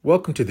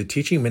Welcome to the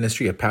teaching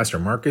ministry of Pastor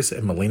Marcus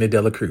and Melina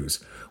de la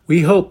Cruz.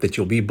 We hope that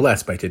you'll be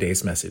blessed by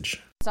today's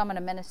message. So I'm going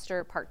to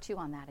minister part 2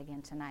 on that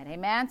again tonight.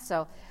 Amen?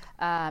 So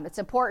it's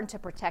important to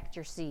protect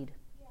your seed.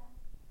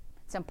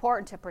 It's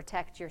important to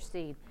protect your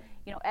seed.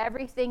 You know,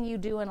 everything you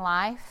do in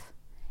life,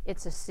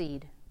 it's a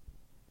seed.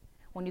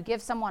 When you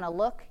give someone a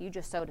look, you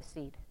just sowed a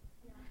seed.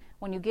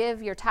 When you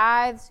give your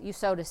tithes, you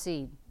sowed a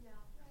seed.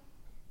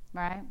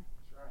 Right?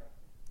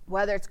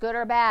 Whether it's good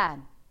or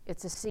bad,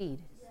 it's a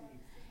seed.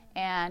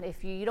 And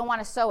if you don't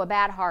want to sow a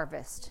bad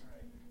harvest,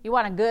 you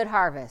want a good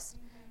harvest.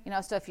 You know,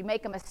 so if you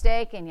make a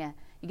mistake and you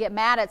get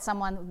mad at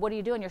someone, what are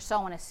you doing? You're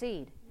sowing a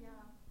seed,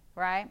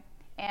 right?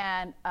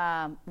 And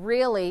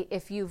really,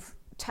 if you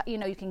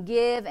can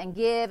give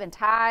and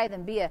tithe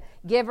and be a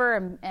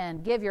giver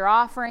and give your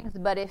offerings,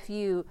 but if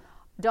you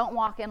don't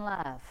walk in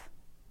love,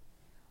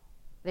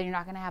 then you're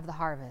not going to have the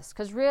harvest.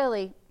 Because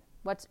really,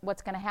 what's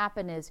going to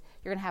happen is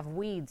you're going to have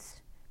weeds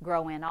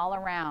grow in all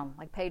around,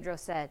 like Pedro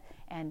said,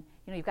 and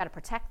you've got to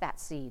protect that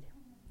seed.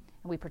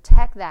 And we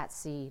protect that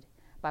seed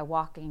by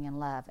walking in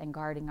love and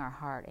guarding our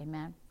heart.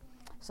 Amen?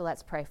 So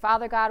let's pray.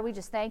 Father God, we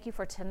just thank you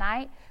for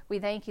tonight. We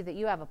thank you that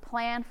you have a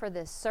plan for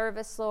this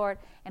service, Lord,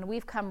 and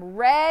we've come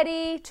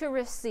ready to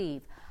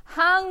receive,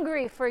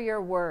 hungry for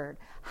your word,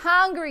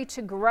 hungry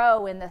to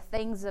grow in the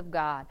things of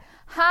God,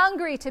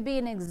 hungry to be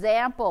an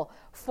example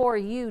for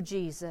you,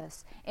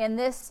 Jesus, in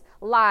this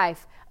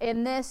life,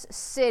 in this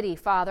city,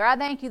 Father. I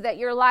thank you that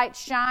your light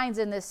shines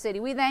in this city.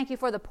 We thank you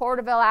for the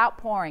Porterville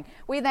outpouring.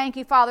 We thank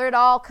you, Father, it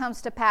all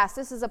comes to pass.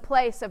 This is a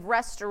place of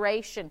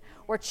restoration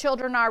where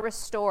children are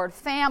restored,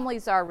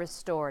 families are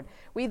restored.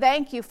 We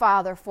thank you,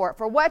 Father, for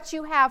what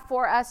you have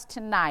for us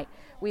tonight.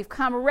 We've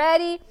come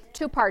ready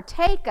to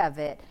partake of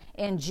it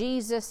in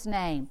Jesus'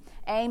 name.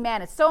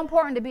 Amen. It's so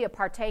important to be a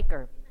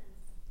partaker.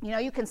 You know,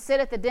 you can sit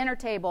at the dinner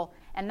table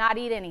and not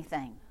eat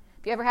anything.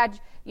 If you ever had,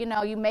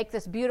 you make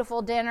this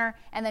beautiful dinner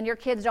and then your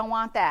kids don't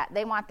want that.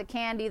 They want the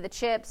candy, the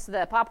chips,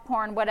 the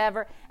popcorn,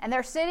 whatever. And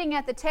they're sitting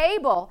at the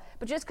table,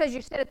 but just because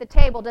you sit at the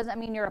table doesn't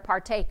mean you're a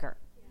partaker.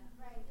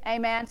 Yeah, right.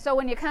 Amen. So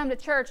when you come to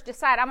church,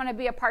 decide, I'm going to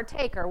be a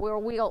partaker.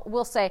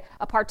 We'll say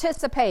a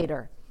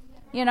participator.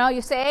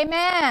 You say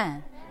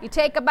amen. You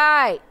take a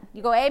bite.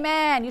 You go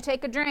amen. You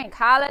take a drink.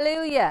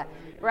 Hallelujah.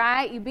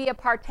 Right? You be a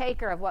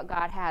partaker of what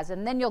God has,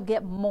 and then you'll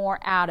get more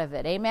out of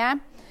it.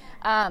 Amen?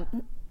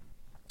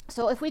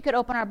 So if we could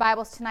open our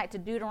Bibles tonight to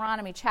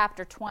Deuteronomy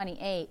chapter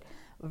 28,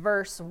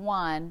 verse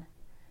 1.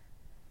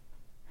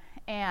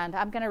 And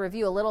I'm going to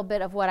review a little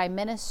bit of what I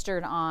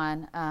ministered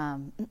on. I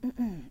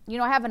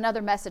have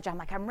another message.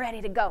 I'm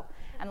ready to go.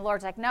 And the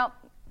Lord's like, nope.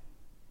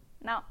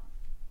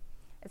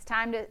 It's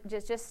time to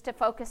just to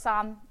focus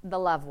on the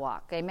love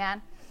walk.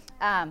 Amen?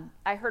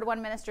 I heard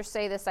one minister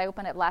say this. I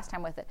opened it last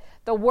time with it.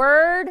 The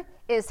word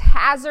is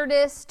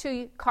hazardous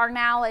to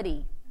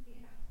carnality.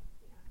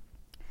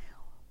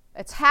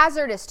 It's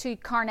hazardous to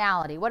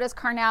carnality. What is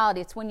carnality?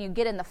 It's when you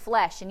get in the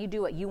flesh and you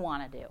do what you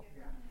want to do.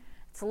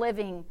 It's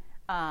living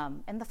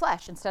in the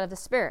flesh instead of the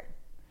spirit.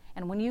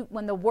 And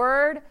when the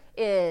word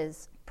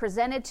is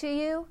presented to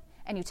you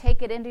and you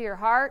take it into your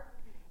heart,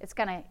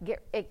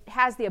 it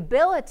has the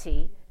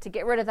ability to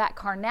get rid of that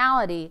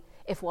carnality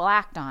if we'll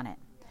act on it.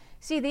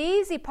 See, the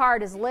easy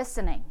part is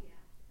listening.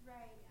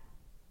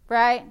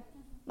 Right?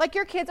 Like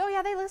your kids, oh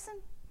yeah, they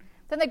listen.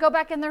 Then they go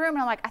back in the room and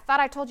I'm like, I thought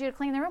I told you to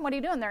clean the room. What are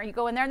you doing there? You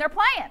go in there and they're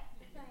playing.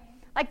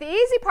 Like the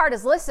easy part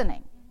is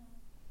listening.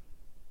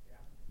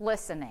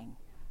 Listening.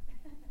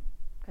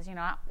 Because,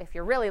 if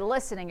you're really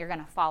listening, you're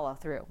going to follow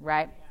through,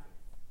 right?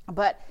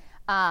 But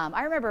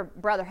I remember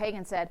Brother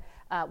Hagin said,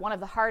 one of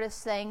the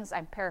hardest things,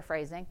 I'm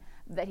paraphrasing,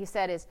 that he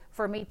said is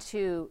for me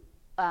to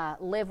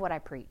live what I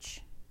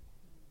preach.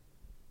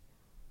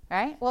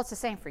 Right? Well, it's the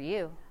same for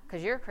you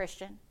because you're a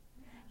Christian.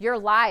 Your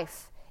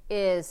life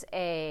is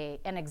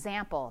an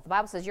example. The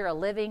Bible says you're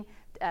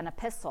an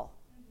epistle.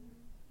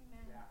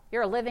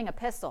 You're a living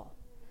epistle.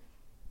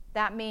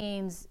 That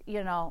means,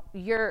 you're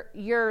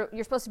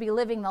supposed to be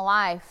living the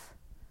life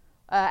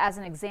as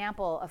an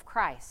example of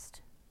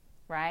Christ,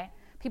 right?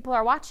 People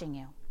are watching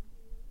you.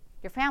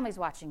 Your family's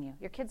watching you.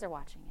 Your kids are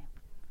watching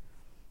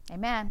you.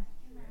 Amen.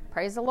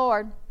 Praise the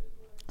Lord.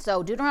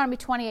 So Deuteronomy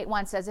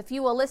 28:1 says, if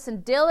you will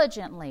listen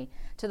diligently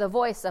to the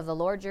voice of the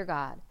Lord your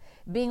God,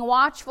 being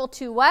watchful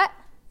to what?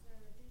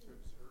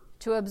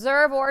 To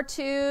observe or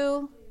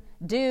to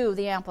do,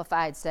 the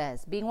Amplified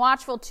says. Being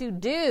watchful to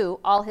do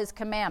all his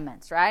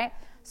commandments, right?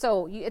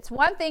 So it's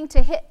one thing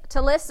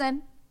to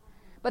listen,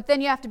 but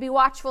then you have to be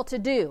watchful to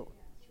do.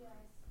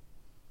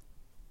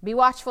 Be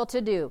watchful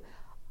to do.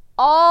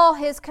 All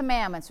his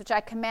commandments, which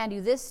I command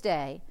you this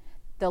day,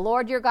 the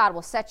Lord your God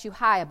will set you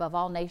high above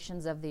all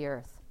nations of the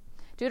earth.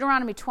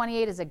 Deuteronomy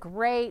 28 is a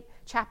great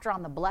chapter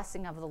on the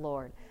blessing of the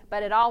Lord,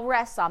 but it all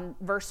rests on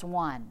verse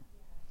 1.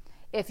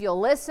 If you'll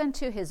listen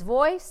to his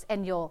voice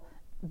and you'll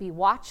be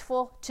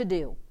watchful to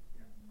do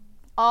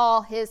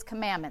all his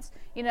commandments.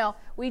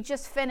 We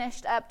just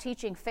finished up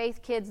teaching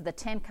Faith Kids the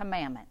 10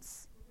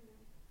 Commandments,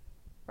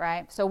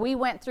 right? So we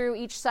went through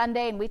each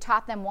Sunday and we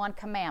taught them one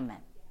commandment.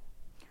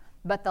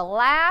 But the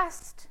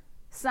last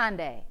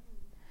Sunday,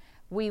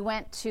 we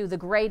went to the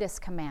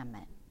greatest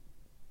commandment.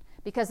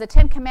 Because the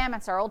 10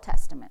 Commandments are Old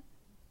Testament.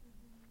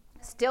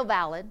 Still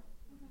valid.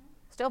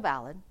 Still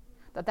valid.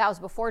 But that was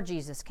before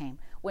Jesus came.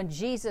 When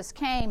Jesus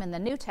came in the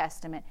New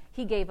Testament,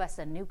 he gave us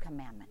a new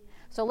commandment.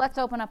 So let's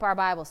open up our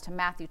Bibles to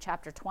Matthew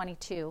chapter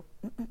 22,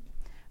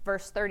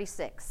 verse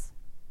 36.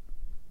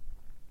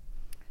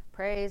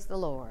 Praise the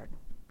Lord.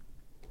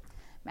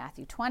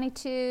 Matthew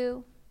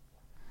 22,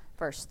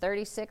 verse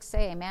 36.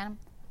 Say amen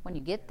when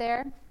you get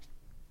there.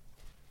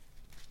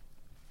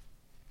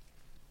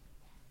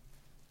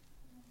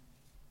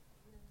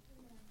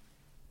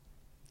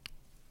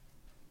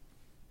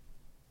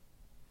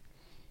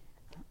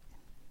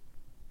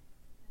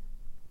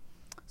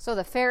 So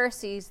the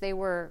Pharisees, they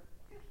were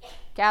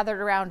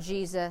gathered around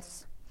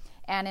Jesus.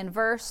 And in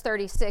verse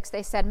 36,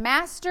 they said,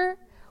 Master,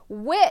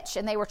 which,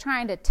 and they were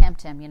trying to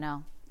tempt him,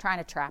 trying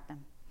to trap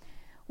him.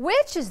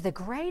 Which is the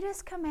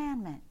greatest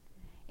commandment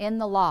in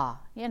the law?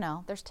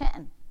 There's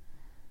 10,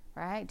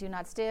 right? Do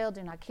not steal,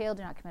 do not kill,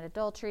 do not commit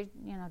adultery,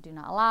 do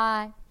not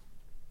lie.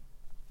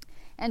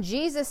 And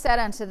Jesus said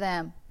unto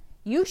them,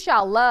 You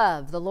shall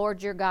love the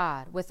Lord your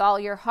God with all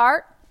your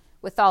heart,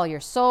 with all your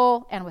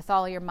soul, and with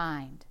all your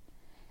mind.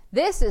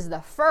 This is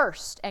the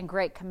first and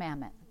great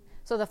commandment.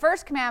 So the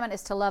first commandment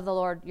is to love the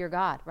Lord your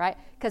God, right?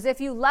 Because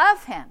if you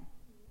love him,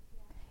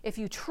 if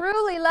you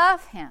truly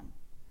love him,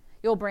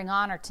 you'll bring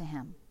honor to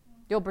him.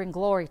 You'll bring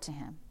glory to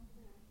him.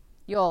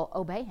 You'll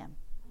obey him.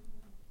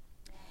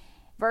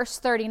 Verse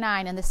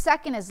 39, and the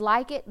second is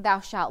like it, thou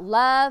shalt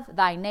love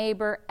thy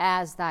neighbor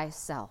as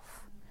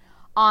thyself.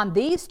 On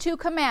these two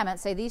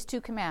commandments, say these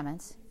two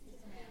commandments,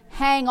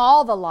 hang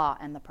all the law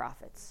and the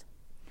prophets.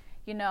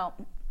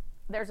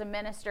 There's a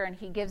minister and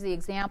he gives the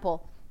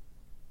example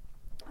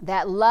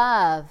that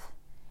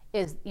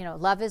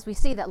we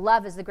see that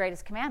love is the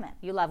greatest commandment.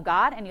 You love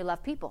God and you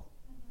love people,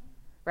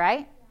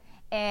 right?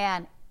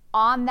 And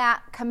on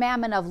that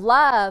commandment of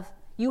love,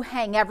 you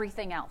hang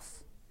everything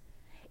else.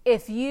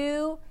 It's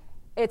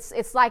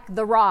like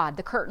the rod,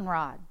 the curtain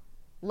rod.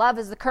 Love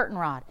is the curtain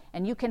rod.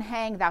 And you can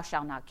hang, thou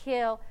shalt not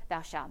kill,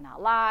 thou shalt not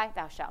lie,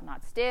 thou shalt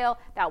not steal,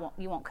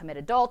 you won't commit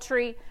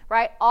adultery,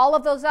 right? All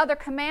of those other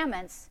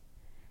commandments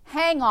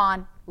hang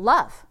on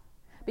love.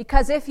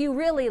 Because if you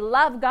really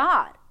love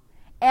God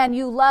and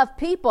you love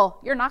people,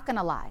 you're not going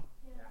to lie.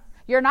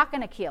 You're not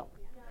going to kill.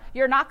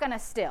 You're not going to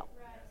steal.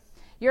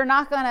 You're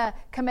not going to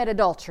commit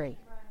adultery.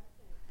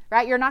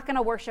 Right? You're not going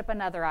to worship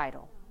another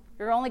idol.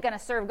 You're only going to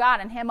serve God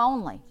and him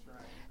only.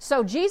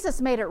 So Jesus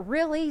made it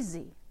real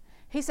easy.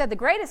 He said the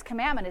greatest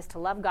commandment is to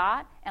love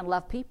God and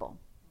love people.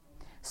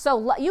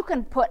 So you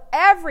can put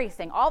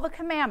everything, all the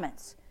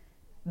commandments,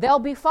 they'll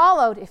be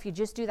followed if you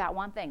just do that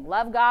one thing.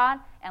 Love God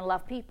and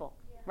love people,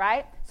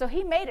 right? So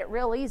he made it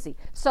real easy.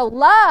 So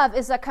love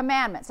is a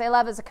commandment. Say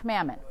love is a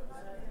commandment.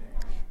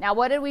 Now,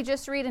 what did we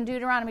just read in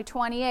Deuteronomy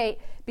 28?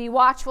 Be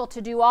watchful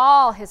to do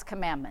all his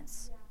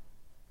commandments.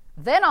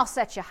 Then I'll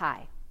set you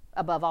high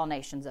above all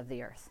nations of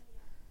the earth.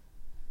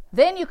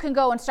 Then you can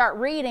go and start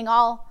reading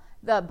all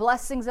the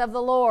blessings of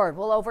the Lord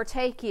will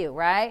overtake you,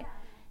 right?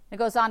 It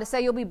goes on to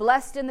say you'll be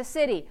blessed in the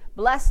city,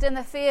 blessed in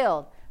the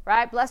field,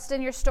 right? Blessed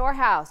in your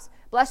storehouse.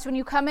 Blessed when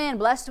you come in,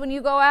 blessed when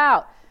you go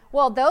out.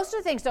 Well, those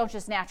two things don't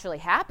just naturally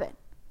happen.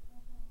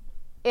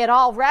 It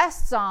all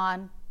rests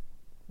on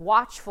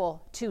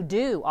watchful to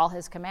do all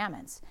his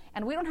commandments.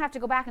 And we don't have to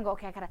go back and go,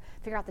 okay, I got to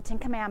figure out the 10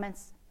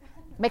 commandments.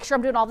 Make sure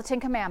I'm doing all the 10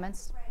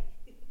 commandments.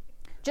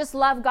 Just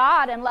love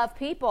God and love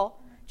people.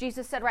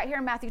 Jesus said right here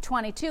in Matthew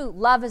 22,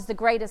 love is the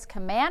greatest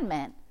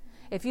commandment.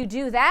 If you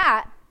do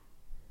that,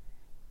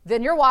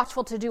 then you're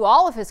watchful to do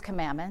all of his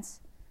commandments.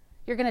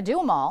 You're going to do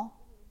them all.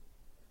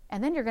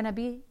 And then you're going to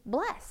be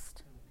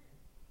blessed.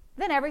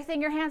 Then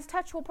everything your hands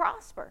touch will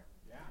prosper.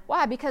 Yeah.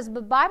 Why? Because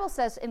the Bible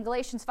says in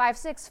Galatians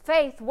 5:6,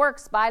 faith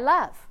works by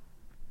love.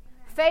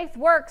 Faith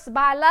works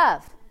by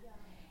love.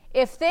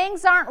 If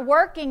things aren't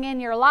working in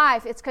your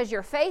life, it's because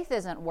your faith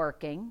isn't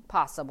working,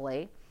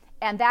 possibly,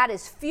 and that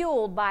is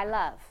fueled by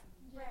love.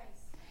 Yes.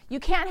 You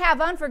can't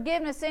have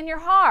unforgiveness in your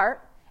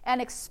heart and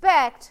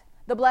expect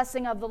the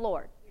blessing of the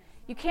Lord.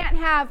 You can't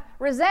have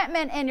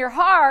resentment in your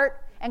heart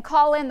and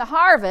call in the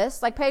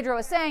harvest, like Pedro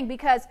was saying,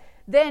 because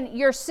then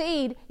your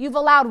seed, you've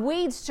allowed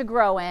weeds to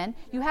grow in.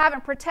 You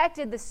haven't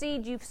protected the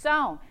seed you've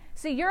sown.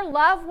 See, your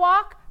love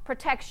walk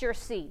protects your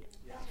seed.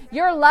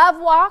 Your love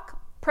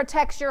walk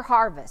protects your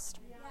harvest.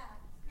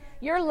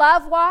 Your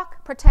love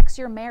walk protects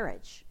your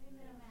marriage.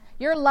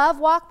 Your love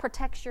walk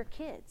protects your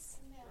kids.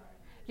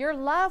 Your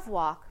love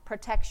walk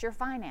protects your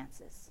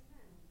finances.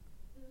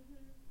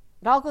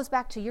 It all goes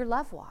back to your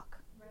love walk.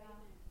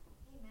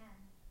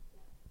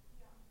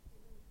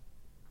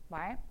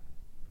 Right?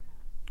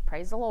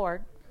 Praise the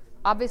Lord.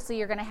 Obviously,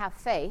 you're going to have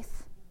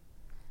faith,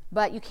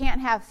 but you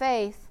can't have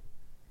faith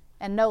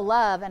and no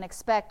love and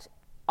expect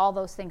all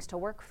those things to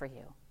work for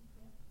you.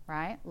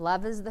 Right?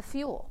 Love is the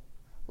fuel.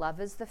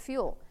 Love is the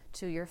fuel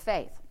to your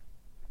faith.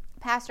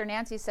 Pastor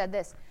Nancy said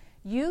this,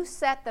 you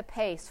set the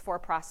pace for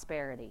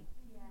prosperity.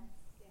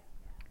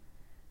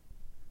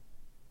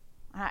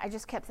 I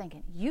just kept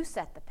thinking, you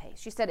set the pace.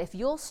 She said, if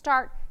you'll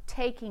start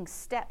taking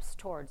steps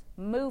towards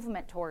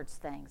movement towards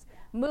things,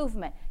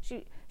 movement.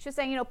 She was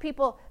saying,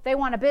 people, they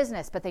want a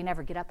business, but they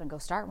never get up and go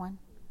start one.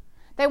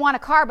 They want a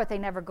car, but they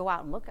never go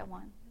out and look at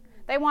one.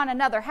 They want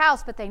another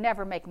house, but they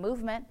never make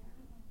movement.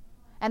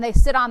 And they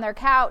sit on their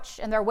couch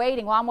and they're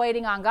waiting. Well, I'm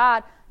waiting on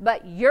God.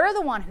 But you're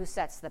the one who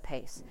sets the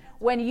pace.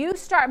 When you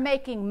start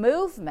making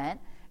movement,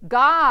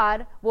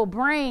 God will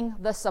bring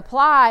the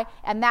supply,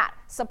 and that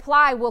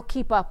supply will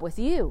keep up with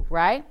you,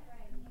 right?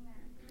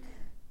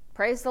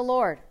 Praise the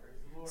Lord.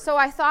 So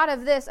I thought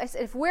of this. I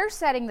said, if we're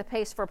setting the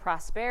pace for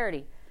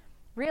prosperity,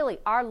 really,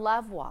 our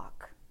love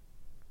walk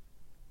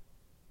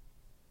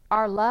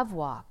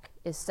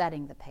is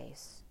setting the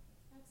pace.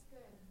 That's good.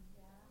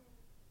 Yeah.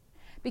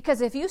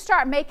 Because if you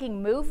start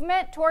making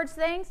movement towards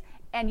things,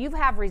 and you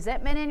have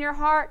resentment in your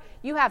heart,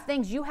 you have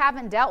things you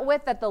haven't dealt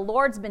with that the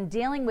Lord's been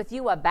dealing with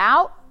you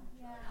about,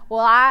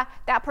 well,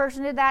 that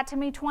person did that to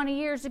me 20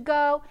 years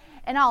ago,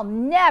 and I'll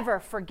never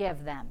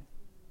forgive them.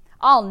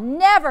 I'll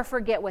never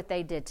forget what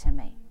they did to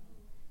me.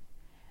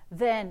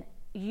 Then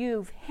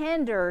you've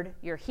hindered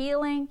your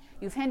healing,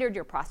 you've hindered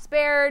your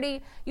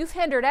prosperity, you've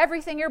hindered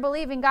everything you're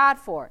believing God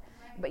for.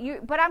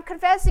 But I'm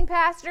confessing,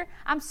 Pastor,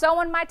 I'm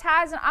sowing my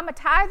tithes, and I'm a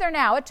tither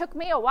now. It took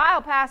me a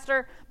while,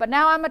 Pastor, but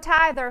now I'm a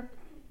tither,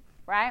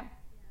 right?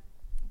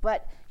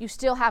 But you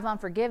still have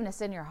unforgiveness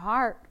in your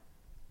heart,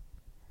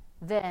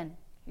 then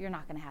you're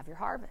not going to have your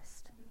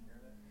harvest.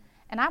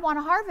 And I want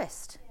a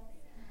harvest.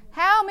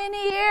 How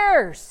many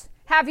years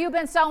have you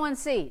been sowing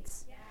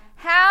seeds?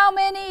 How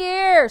many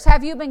years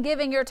have you been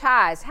giving your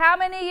tithes? How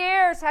many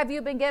years have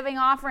you been giving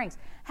offerings?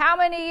 How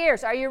many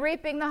years are you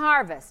reaping the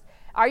harvest?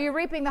 Are you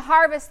reaping the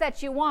harvest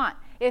that you want?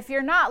 If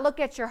you're not, look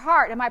at your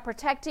heart. Am I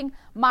protecting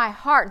my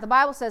heart? The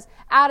Bible says,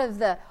 out of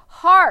the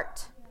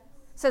heart,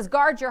 it says,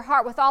 guard your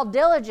heart with all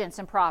diligence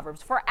in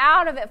Proverbs, for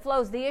out of it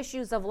flows the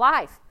issues of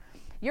life.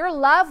 Your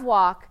love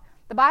walk,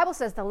 the Bible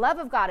says the love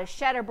of God is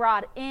shed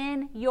abroad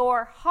in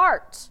your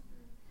heart.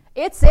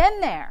 It's in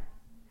there.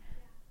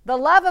 The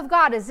love of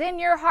God is in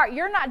your heart.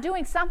 You're not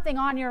doing something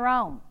on your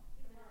own,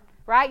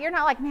 right? You're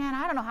not like, man,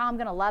 I don't know how I'm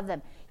going to love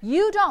them.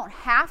 You don't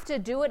have to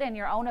do it in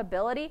your own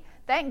ability.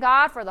 Thank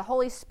God for the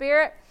Holy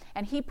Spirit,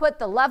 and He put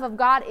the love of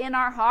God in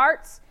our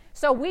hearts,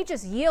 so we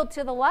just yield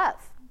to the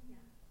love,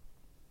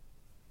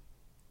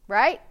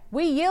 right?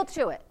 We yield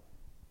to it.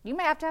 You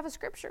may have to have a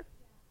scripture.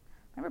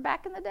 Remember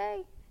back in the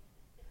day?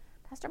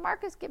 Pastor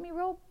Marcus, get me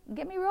real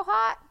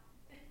hot.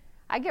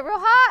 I get real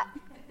hot.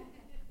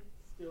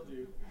 Still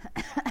do.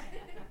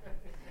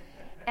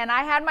 And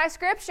I had my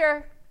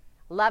scripture.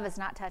 Love is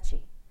not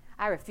touchy.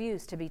 I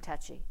refuse to be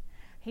touchy.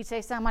 He'd say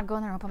something, I'd go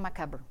in there and open my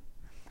cupboard.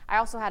 I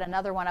also had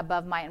another one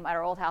above in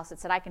our old house that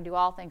said, I can do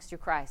all things through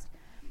Christ.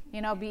 Be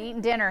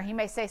eating dinner. He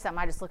may say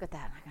something. I just look at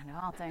that. I can do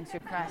all things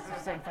through Christ.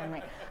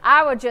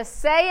 I would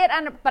just say it,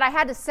 but I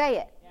had to say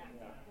it.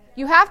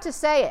 You have to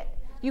say it.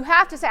 You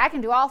have to say, I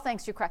can do all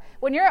things through Christ.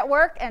 When you're at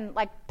work and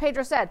like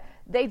Pedro said,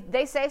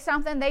 they say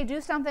something, they do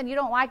something you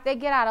don't like, they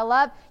get out of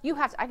love, you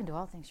have to, I can do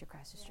all things through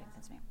Christ who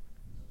strengthens me.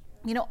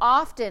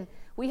 Often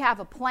we have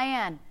a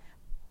plan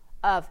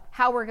of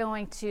how we're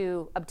going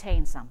to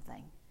obtain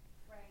something.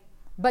 Right.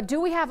 But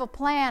do we have a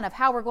plan of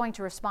how we're going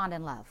to respond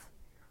in love?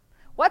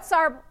 What's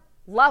our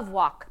love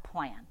walk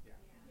plan?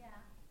 Yeah.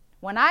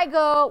 When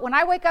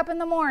I wake up in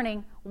the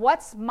morning,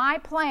 what's my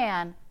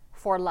plan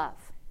for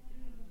love?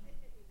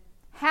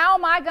 How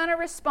am I going to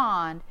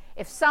respond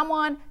if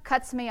someone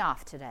cuts me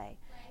off today?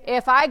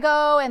 If I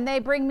go and they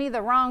bring me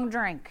the wrong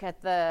drink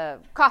at the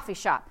coffee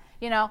shop,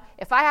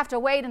 if I have to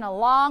wait in a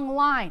long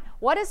line,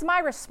 what is my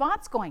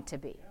response going to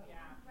be?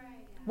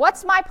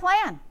 What's my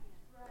plan?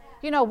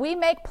 We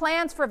make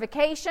plans for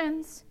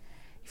vacations.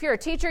 If you're a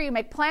teacher, you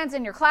make plans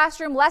in your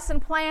classroom, lesson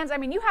plans.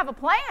 You have a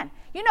plan.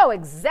 You know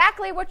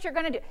exactly what you're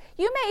going to do.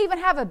 You may even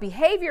have a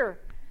behavior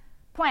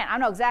plan. I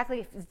know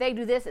exactly if they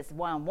do this, it's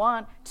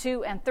 1,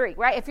 2, and 3,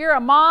 right? If you're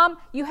a mom,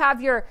 you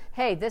have your,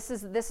 hey, this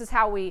is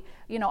how we,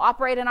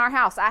 operate in our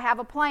house. I have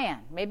a plan.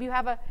 Maybe you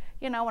have a,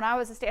 when I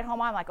was a stay-at-home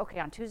mom, I'm like, okay,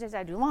 on Tuesdays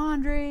I do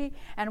laundry,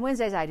 and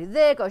Wednesdays I do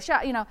this, go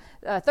shop,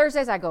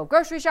 Thursdays I go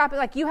grocery shopping.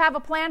 Like, you have a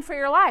plan for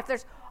your life.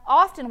 There's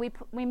often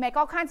we make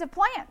all kinds of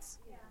plans.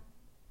 Yeah.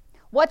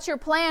 What's your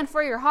plan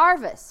for your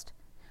harvest?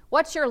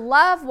 What's your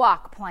love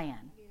walk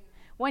plan? Yeah.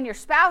 When your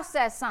spouse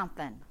says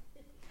something,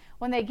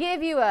 when they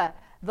give you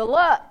the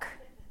look,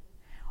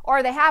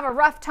 or they have a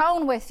rough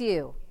tone with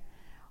you,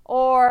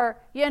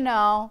 or,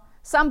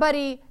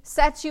 somebody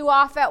sets you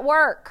off at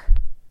work.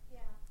 Yeah.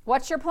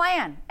 What's your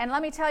plan? And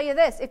let me tell you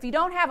this, if you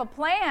don't have a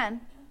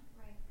plan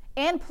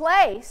in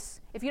place,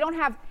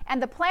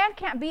 and the plan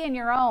can't be in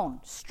your own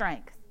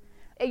strength.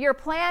 Your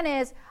plan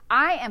is,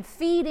 I am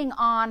feeding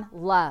on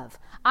love.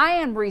 I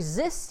am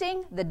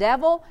resisting the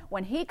devil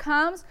when he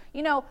comes.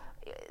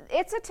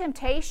 It's a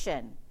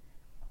temptation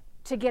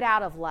to get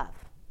out of love.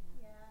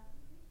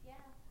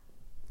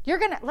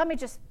 Let me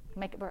just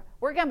make it,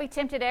 we're going to be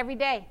tempted every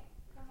day,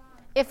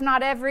 if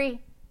not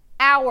every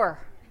hour,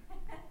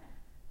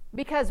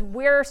 because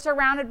we're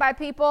surrounded by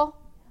people,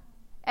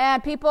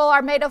 and people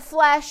are made of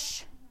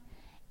flesh,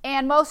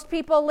 And most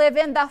people live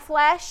in the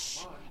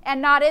flesh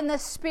and not in the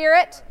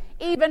spirit,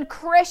 even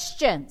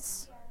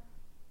Christians.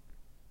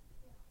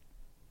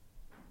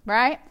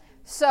 Right?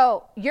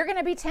 So you're going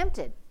to be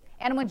tempted.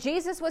 And when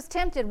Jesus was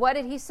tempted, what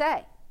did he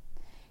say?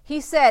 He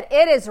said,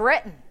 it is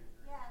written.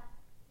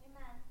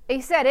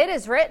 He said, it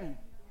is written.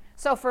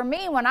 So for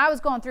me, when I was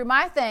going through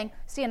my thing,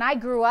 see, and I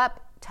grew up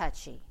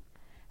touchy.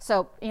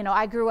 So,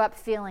 I grew up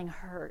feeling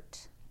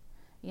hurt,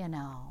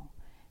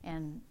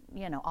 and,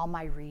 all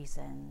my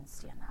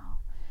reasons,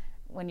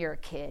 when you're a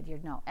kid,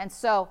 And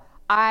so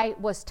I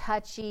was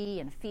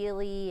touchy and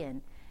feely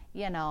and,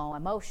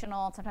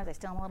 emotional. Sometimes I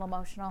still am a little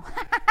emotional.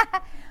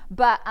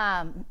 But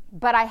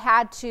I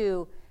had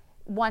to,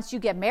 once you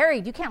get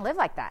married, you can't live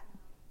like that.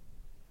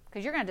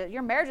 Because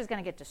your marriage is going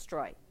to get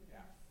destroyed.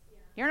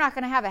 You're not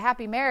going to have a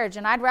happy marriage,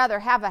 and I'd rather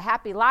have a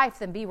happy life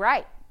than be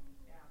right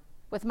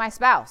with my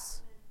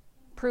spouse.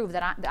 Prove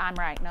that I'm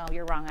right. No,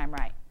 you're wrong, I'm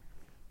right.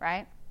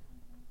 Right?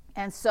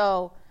 And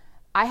so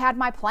I had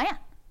my plan.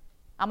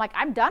 I'm like,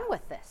 I'm done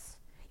with this.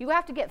 You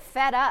have to get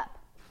fed up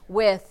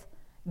with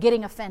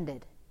getting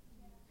offended.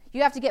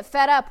 You have to get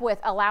fed up with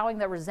allowing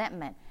the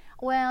resentment.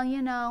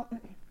 Well,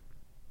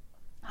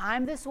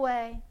 I'm this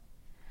way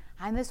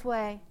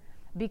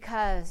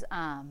because,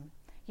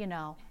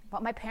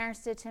 what my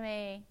parents did to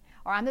me.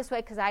 Or I'm this way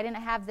because I didn't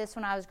have this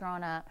when I was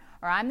growing up.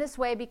 Or I'm this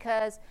way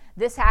because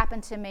this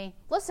happened to me.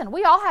 Listen,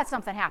 we all had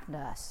something happen to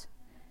us.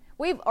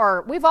 We've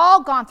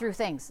all gone through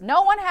things.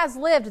 No one has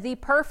lived the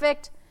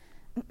perfect,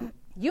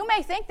 you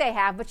may think they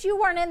have, but you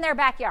weren't in their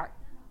backyard.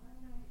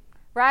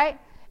 Right?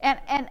 And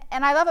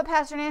I love what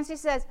Pastor Nancy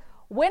says.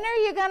 When are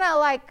you going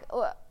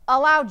to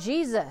allow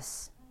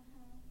Jesus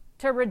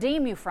to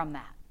redeem you from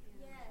that?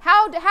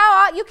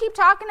 How you keep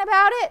talking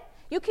about it?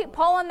 You keep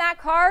pulling that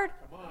card?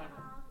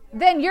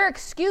 Then you're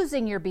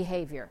excusing your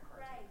behavior.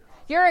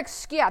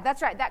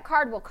 That's right. That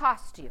card will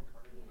cost you.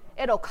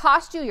 It'll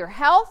cost you your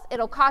health.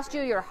 It'll cost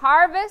you your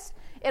harvest.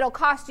 It'll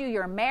cost you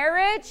your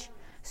marriage.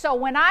 So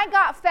when I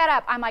got fed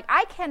up, I'm like,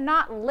 I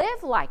cannot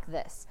live like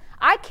this.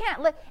 I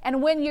can't live.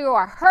 And when you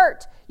are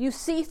hurt, you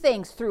see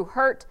things through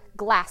hurt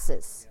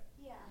glasses.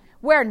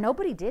 Where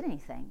nobody did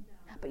anything.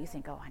 But you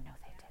think, oh, I know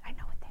they did. I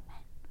know what they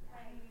meant.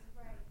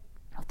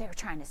 I know what they were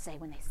trying to say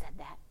when they said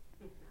that.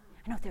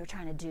 I know what they were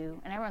trying to do.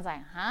 And everyone's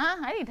like, huh?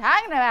 What are you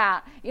talking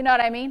about? You know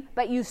what I mean?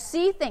 But you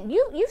see things.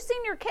 You've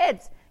seen your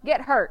kids get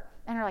hurt.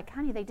 And you're like,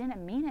 honey, they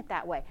didn't mean it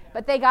that way.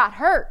 But they got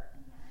hurt.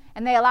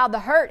 And they allowed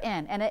the hurt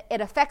in. And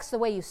it affects the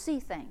way you see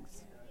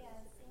things.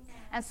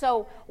 And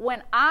so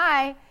when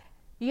I,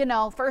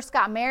 first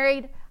got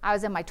married, I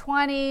was in my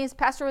 20s.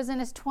 Pastor was in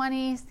his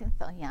 20s.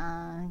 Still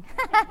young.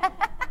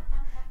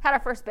 Had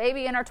our first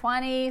baby in our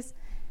 20s.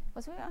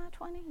 Was we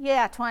 20?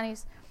 Yeah,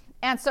 20s.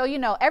 And so,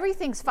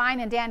 everything's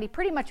fine and dandy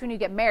pretty much when you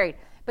get married.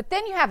 But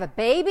then you have a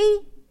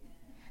baby,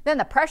 then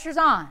the pressure's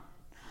on.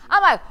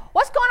 I'm like,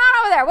 what's going on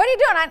over there? What are you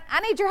doing? I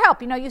need your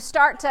help. You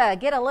start to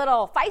get a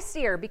little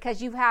feistier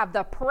because you have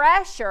the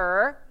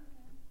pressure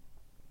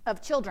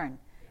of children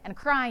and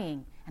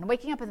crying and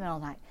waking up in the middle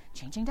of the night,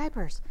 changing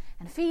diapers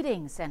and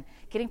feedings and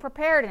getting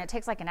prepared. And it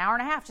takes like an hour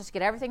and a half just to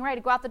get everything ready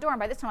to go out the door. And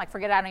by this time, I'm like,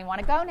 forget it, I don't even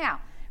want to go now.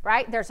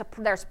 Right?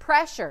 There's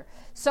pressure.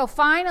 So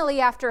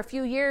finally, after a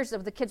few years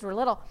of the kids were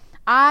little,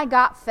 I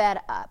got fed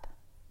up.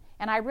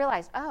 And I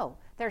realized,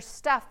 there's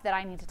stuff that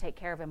I need to take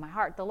care of in my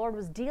heart. The Lord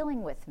was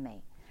dealing with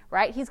me,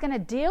 right? He's going to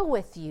deal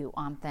with you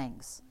on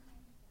things.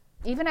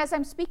 Even as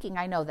I'm speaking,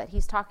 I know that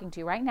He's talking to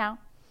you right now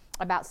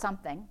about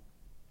something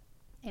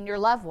in your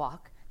love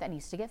walk that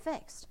needs to get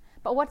fixed.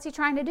 But what's He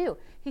trying to do?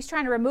 He's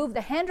trying to remove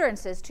the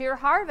hindrances to your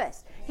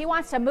harvest. He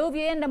wants to move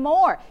you into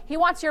more. He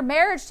wants your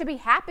marriage to be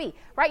happy,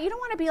 right? You don't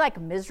want to be like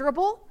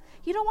miserable.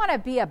 You don't want to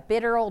be a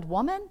bitter old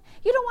woman.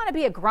 You don't want to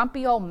be a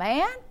grumpy old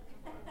man.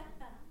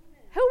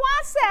 Who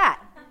wants that?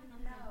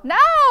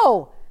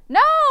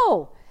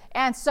 No.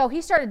 And so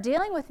He started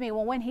dealing with me.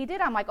 Well, when He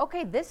did, I'm like,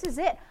 okay, this is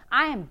it.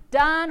 I am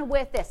done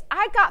with this.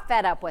 I got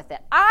fed up with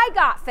it.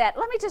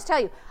 Let me just tell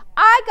you,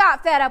 I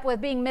got fed up with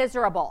being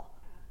miserable.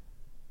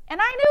 And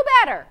I knew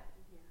better.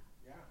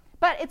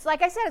 But it's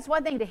like I said, it's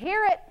one thing to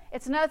hear it.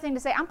 It's another thing to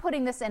say, I'm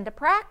putting this into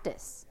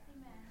practice.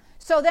 Amen.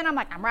 So then I'm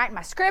like, I'm writing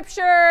my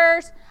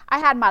scriptures. I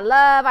had my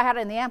love. I had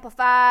it in the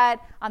Amplified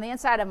on the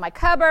inside of my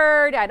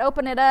cupboard. I'd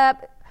open it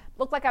up.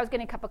 Looked like I was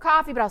getting a cup of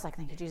coffee, but I was like,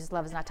 thank you, Jesus,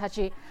 love is not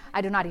touchy.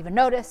 I do not even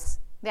notice.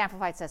 The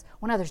Amplified says,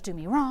 when others do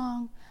me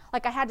wrong.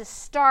 Like I had to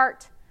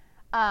start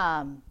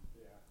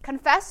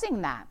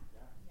confessing that.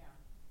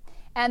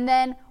 And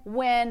then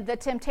when the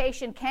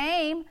temptation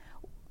came,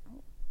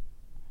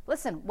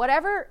 listen,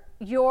 whatever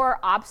your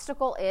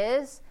obstacle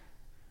is,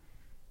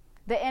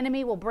 the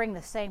enemy will bring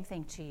the same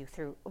thing to you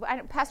through.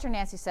 Pastor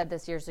Nancy said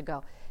this years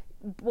ago.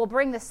 Will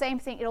bring the same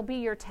thing. It'll be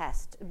your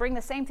test. Bring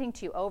the same thing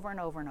to you over and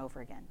over and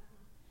over again.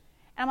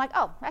 And I'm like,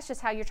 oh, that's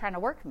just how you're trying to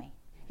work me.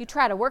 You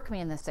try to work me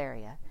in this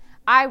area.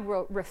 I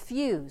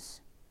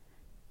refuse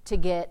to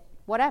get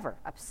whatever,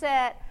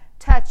 upset,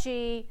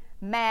 touchy,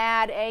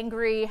 mad,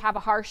 angry, have a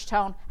harsh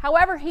tone.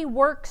 However He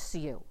works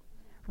you,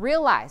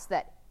 realize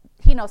that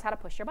He knows how to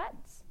push your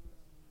buttons.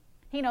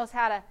 He knows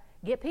how to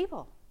get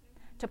people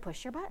to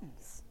push your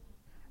buttons,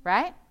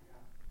 right?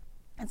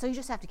 And so you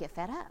just have to get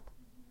fed up.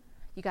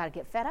 You got to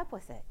get fed up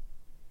with it.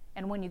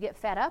 And when you get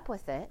fed up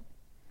with it,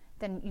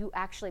 then you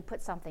actually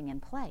put something in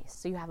place.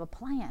 So you have a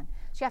plan.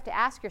 So you have to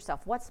ask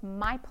yourself, what's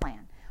my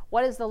plan?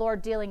 What is the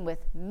Lord dealing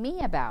with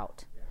me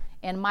about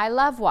in my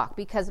love walk?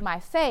 Because my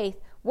faith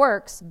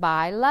works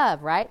by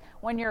love, right?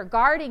 When you're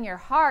guarding your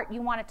heart,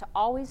 you want it to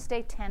always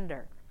stay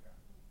tender.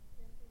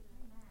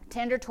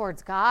 Tender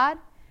towards God,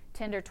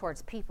 tender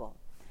towards people.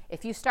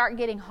 If you start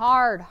getting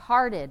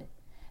hard-hearted,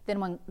 then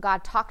when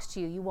God talks to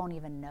you, you won't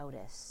even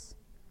notice.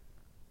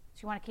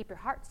 So you want to keep your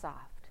heart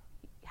soft.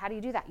 How do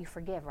you do that? You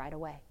forgive right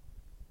away.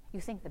 You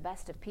think the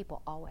best of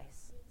people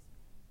always.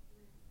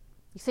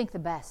 You think the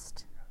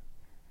best.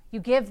 You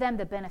give them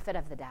the benefit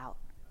of the doubt.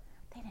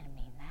 They didn't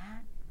mean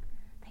that.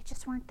 They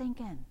just weren't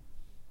thinking.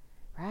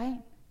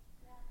 Right?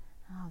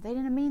 Oh, they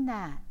didn't mean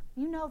that.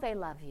 You know they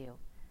love you.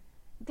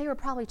 They were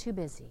probably too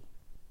busy.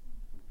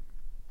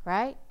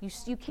 Right?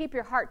 You keep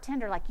your heart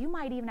tender, like you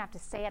might even have to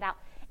say it out.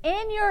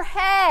 In your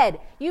head,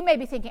 you may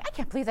be thinking, I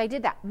can't believe they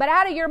did that. But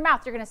out of your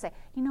mouth, you're going to say,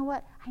 you know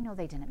what? I know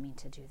they didn't mean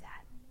to do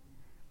that.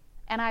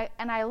 And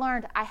I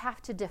learned I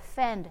have to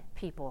defend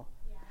people.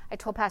 Yeah. I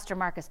told Pastor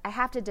Marcus, I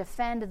have to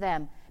defend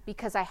them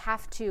because I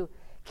have to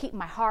keep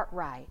my heart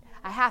right.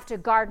 I have to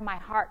guard my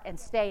heart and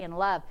stay in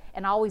love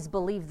and always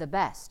believe the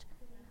best.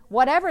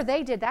 Whatever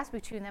they did, that's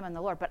between them and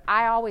the Lord. But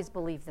I always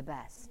believe the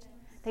best.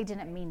 They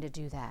didn't mean to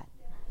do that.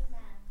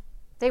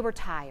 They were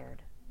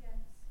tired.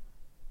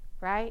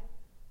 Right?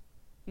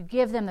 You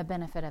give them the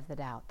benefit of the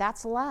doubt.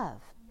 That's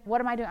love.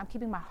 What am I doing? I'm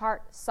keeping my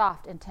heart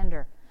soft and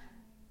tender.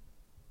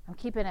 I'm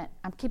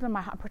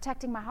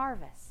protecting my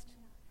harvest.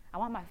 I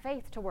want my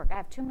faith to work. I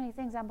have too many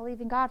things I'm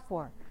believing God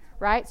for.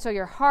 Right? So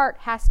your heart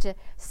has to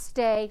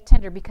stay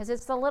tender because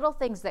it's the little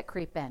things that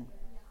creep in.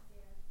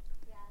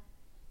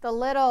 The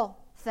little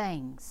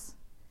things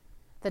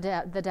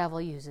the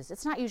devil uses.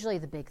 It's not usually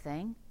the big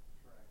thing.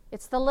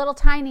 It's the little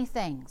tiny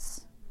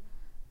things.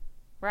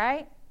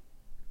 Right?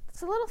 It's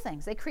the little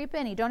things. They creep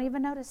in. You don't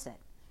even notice it.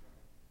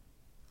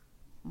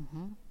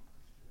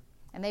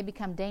 And they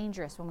become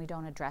dangerous when we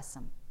don't address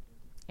them.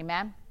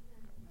 Amen?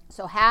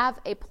 So have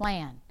a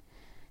plan.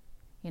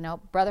 You know,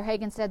 Brother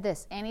Hagin said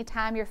this,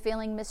 anytime you're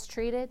feeling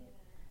mistreated,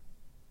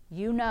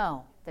 you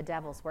know the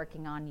devil's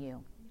working on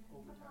you.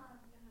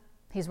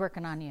 He's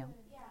working on you.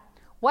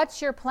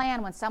 What's your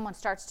plan when someone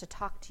starts to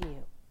talk to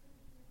you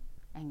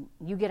and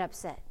you get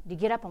upset? Do you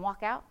get up and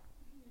walk out?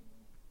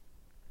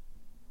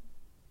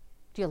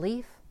 Do you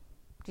leave?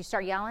 Do you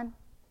start yelling?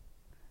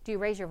 Do you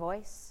raise your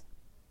voice?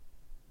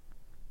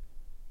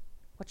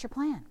 What's your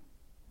plan?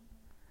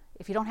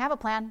 If you don't have a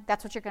plan,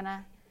 that's what you're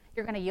gonna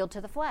yield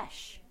to the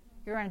flesh.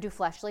 You're gonna do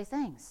fleshly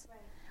things.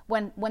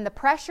 When the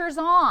pressure's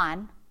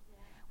on,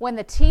 when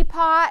the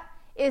teapot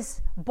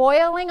is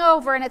boiling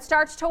over and it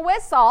starts to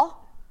whistle,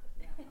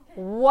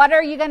 what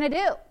are you gonna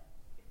do?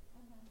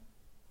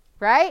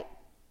 Right?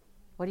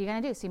 What are you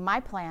gonna do? See, my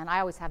plan, I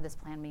always have this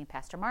plan, me and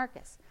Pastor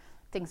Marcus.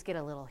 Things get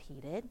a little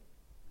heated,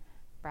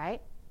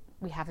 right?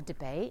 We have a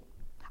debate.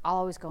 I'll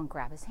always go and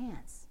grab his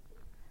hands.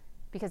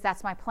 Because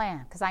that's my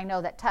plan. Because I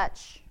know that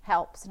touch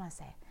helps. And I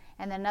say,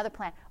 and then another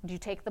plan, do you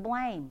take the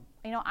blame?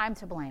 You know, I'm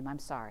to blame. I'm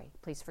sorry.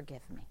 Please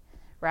forgive me.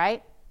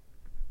 Right?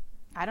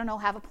 I don't know,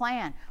 have a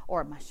plan.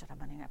 Or,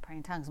 pray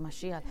in tongues,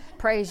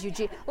 praise you,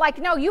 Jesus. Like,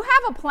 no, you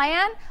have a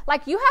plan.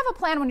 Like, you have a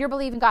plan when you're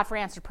believing God for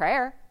answered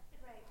prayer.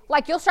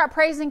 Like, you'll start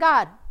praising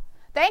God.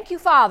 Thank you,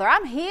 Father.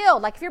 I'm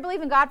healed. Like, if you're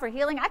believing God for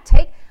healing,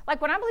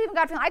 when I'm believing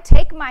God for healing, I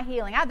take my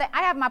healing.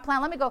 I have my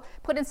plan. Let me go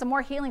put in some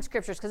more healing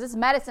scriptures because it's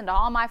medicine to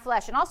all my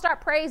flesh. And I'll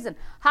start praising.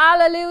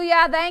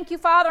 Hallelujah. Thank you,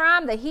 Father.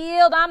 I'm the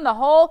healed. I'm the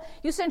whole.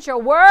 You sent your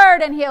word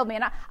and healed me.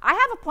 And I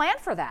have a plan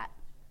for that.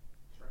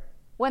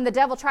 When the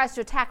devil tries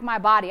to attack my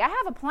body, I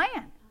have a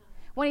plan.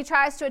 When he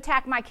tries to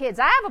attack my kids,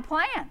 I have a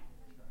plan.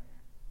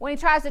 When he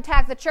tries to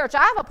attack the church,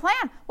 I have a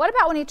plan. What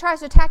about when he tries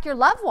to attack your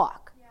love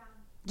walk?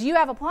 Do you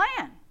have a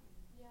plan?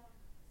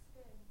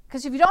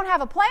 Because if you don't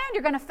have a plan,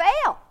 you're going to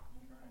fail.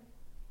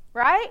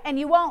 Right? And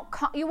you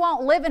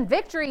won't live in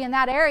victory in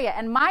that area.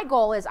 And my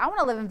goal is I want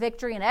to live in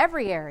victory in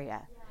every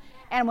area.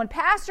 And when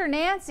Pastor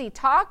Nancy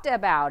talked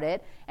about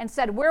it and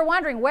said, we're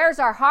wondering, where's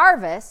our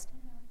harvest?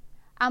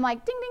 I'm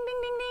like, ding, ding,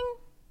 ding, ding, ding.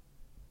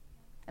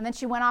 And then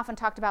she went off and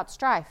talked about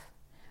strife.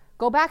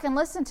 Go back and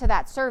listen to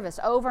that service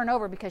over and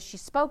over because she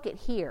spoke it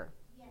here.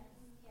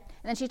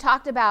 And then she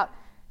talked about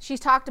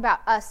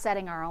us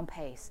setting our own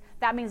pace.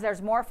 That means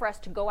there's more for us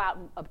to go out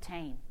and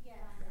obtain.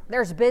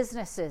 There's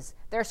businesses,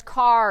 there's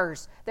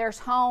cars, there's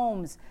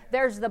homes,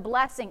 there's the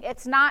blessing.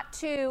 It's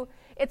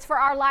for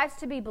our lives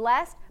to be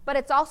blessed, but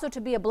it's also to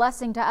be a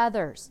blessing to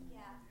others.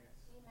 Yeah.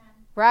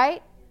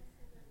 Right?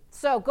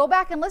 So go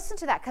back and listen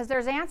to that because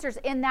there's answers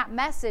in that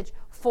message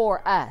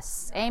for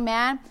us.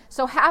 Amen?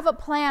 So have a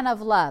plan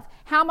of love.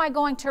 How am I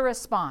going to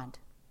respond?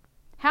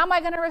 How am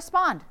I going to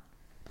respond?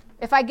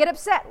 If I get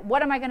upset,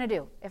 what am I going to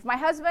do? If my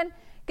husband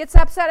gets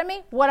upset at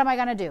me, what am I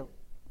going to do?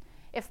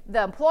 If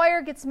the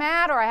employer gets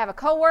mad or I have a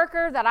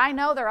coworker that I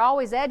know they're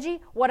always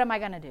edgy, what am I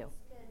going to do?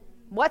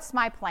 What's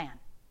my plan?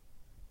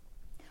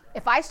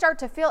 If I start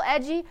to feel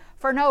edgy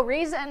for no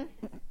reason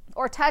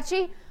or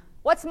touchy,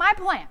 what's my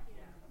plan?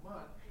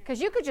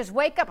 Because you could just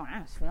wake up and I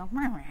just feel,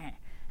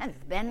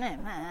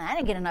 I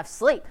didn't get enough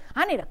sleep.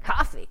 I need a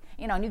coffee.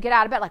 And you get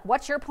out of bed. Like,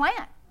 what's your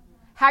plan?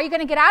 How are you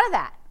going to get out of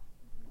that?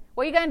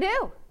 What are you going to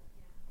do?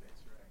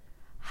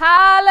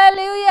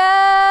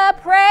 Hallelujah.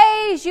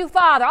 Praise you,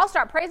 Father. I'll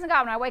start praising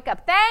God when I wake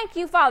up. Thank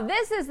you, Father.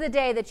 This is the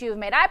day that you've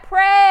made. I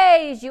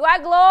praise you. I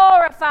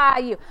glorify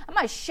you. I'm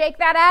going to shake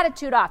that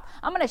attitude off.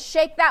 I'm going to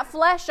shake that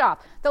flesh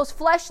off. Those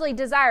fleshly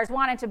desires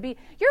wanting to be.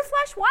 Your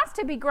flesh wants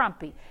to be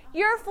grumpy.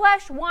 Your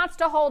flesh wants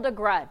to hold a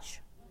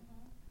grudge.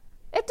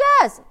 It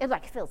does.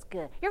 It feels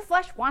good. Your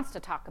flesh wants to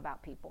talk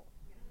about people.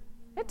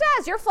 It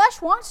does. Your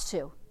flesh wants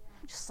to.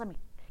 Just let me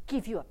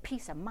give you a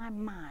piece of my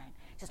mind.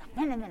 Just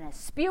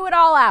spew it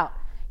all out.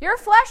 Your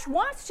flesh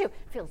wants to. It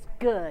feels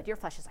good. Your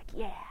flesh is like,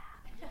 yeah.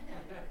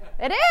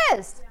 It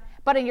is.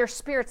 But in your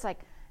spirit's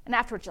like, and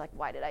afterwards you're like,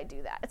 why did I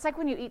do that? It's like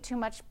when you eat too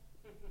much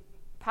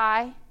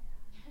pie.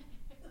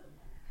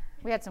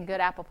 We had some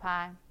good apple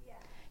pie.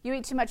 You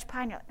eat too much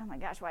pie and you're like, oh my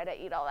gosh, why did I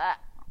eat all that?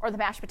 Or the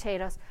mashed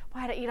potatoes.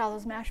 Why did I eat all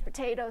those mashed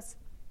potatoes?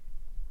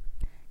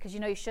 Because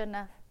you shouldn't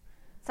have.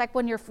 It's like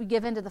when you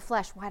give into the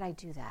flesh, why did I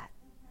do that?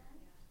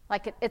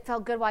 Like it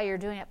felt good while you're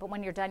doing it, but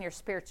when you're done, your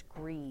spirit's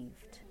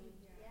grieved.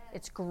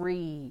 It's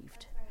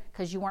grieved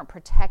because you weren't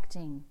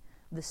protecting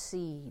the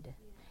seed.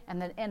 And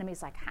the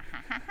enemy's like, ha,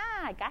 ha, ha,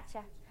 ha, I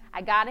gotcha.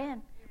 I got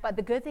in. But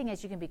the good thing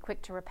is you can be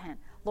quick to repent.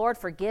 Lord,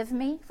 forgive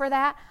me for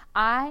that.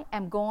 I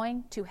am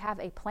going to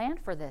have a plan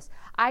for this.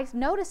 I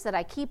notice that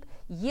I keep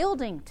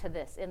yielding to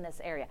this in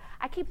this area.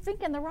 I keep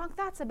thinking the wrong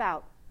thoughts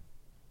about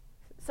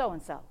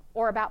so-and-so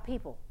or about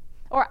people.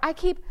 Or I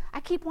keep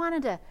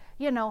wanting to,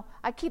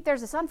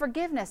 there's this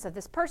unforgiveness of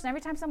this person.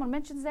 Every time someone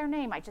mentions their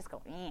name, I just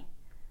go,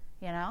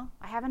 I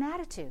have an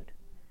attitude.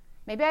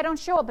 Maybe I don't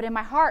show it, but in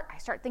my heart, I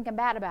start thinking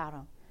bad about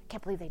them.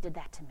 Can't believe they did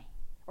that to me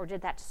or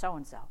did that to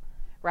so-and-so,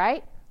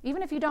 right?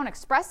 Even if you don't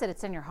express it,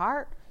 it's in your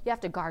heart. You have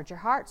to guard your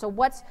heart. So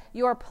what's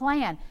your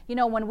plan?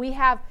 When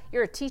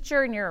you're a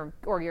teacher and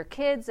your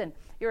kids and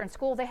you're in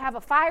school, they have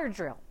a fire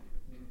drill.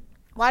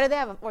 Why do they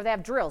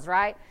have drills,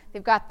 right?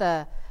 They've got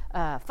the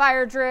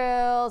fire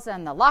drills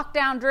and the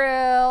lockdown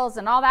drills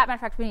and all that. Matter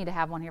of fact, we need to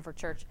have one here for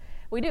church.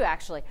 We do,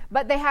 actually.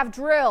 But they have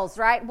drills,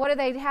 right? What do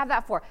they have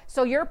that for?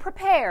 So you're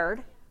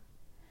prepared.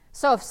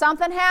 So if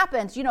something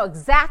happens, you know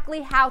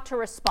exactly how to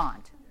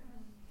respond.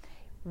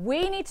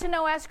 We need to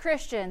know as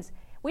Christians,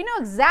 we know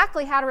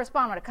exactly how to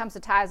respond when it comes to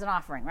tithes and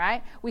offering,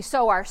 right? We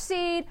sow our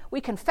seed.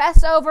 We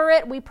confess over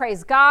it. We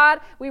praise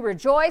God. We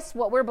rejoice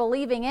what we're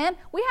believing in.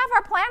 We have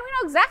our plan. We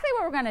know exactly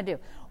what we're going to do.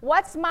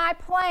 What's my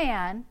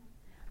plan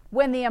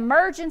when the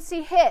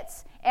emergency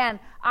hits and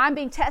I'm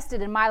being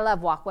tested in my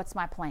love walk? What's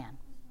my plan?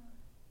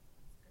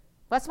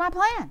 What's my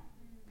plan?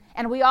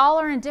 And we all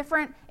are in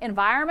different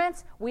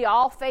environments. We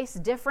all face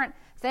different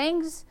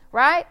things,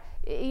 right?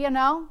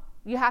 God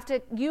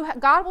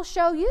will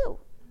show you.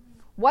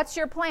 What's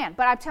your plan?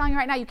 But I'm telling you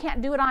right now, you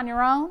can't do it on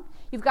your own.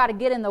 You've got to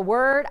get in the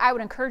Word. I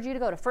would encourage you to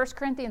go to 1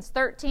 Corinthians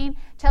 13. It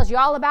tells you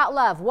all about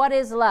love. What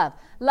is love?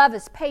 Love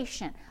is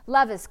patient.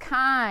 Love is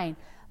kind.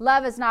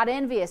 Love is not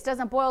envious.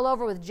 Doesn't boil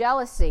over with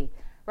jealousy,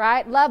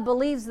 right? Love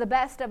believes the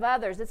best of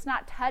others. It's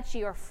not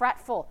touchy or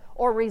fretful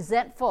or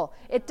resentful.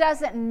 It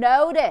doesn't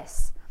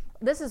notice.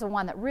 This is the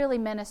one that really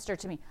ministered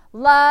to me.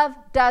 Love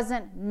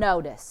doesn't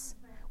notice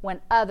when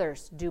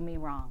others do me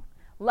wrong.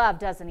 Love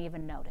doesn't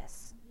even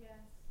notice.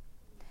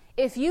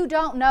 If you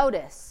don't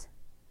notice,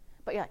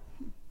 but you're like,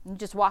 you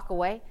just walk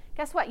away,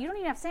 guess what? You don't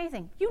even have to say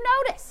anything. You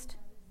noticed.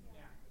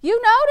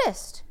 You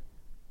noticed.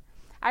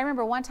 I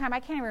remember one time, I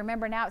can't even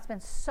remember now, it's been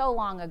so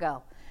long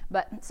ago,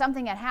 but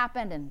something had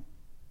happened and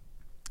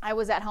I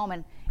was at home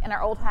and in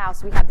our old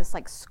house, we had this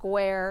like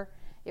square,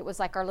 it was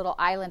like our little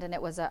island and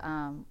it was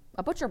a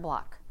butcher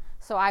block.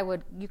 So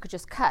you could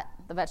just cut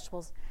the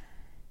vegetables.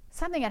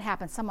 Something had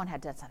happened, someone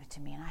had done something to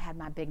me and I had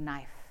my big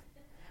knife.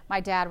 My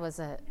dad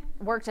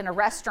worked in a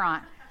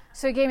restaurant.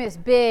 So he gave me this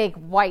big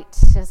white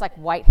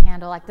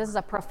handle, like this is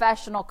a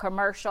professional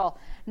commercial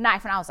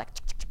knife. And I was like,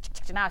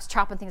 and I was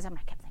chopping things up. And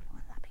I kept thinking,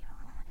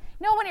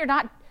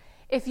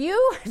 if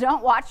you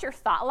don't watch your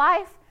thought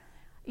life,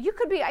 you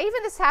could be,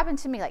 even this happened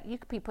to me, like you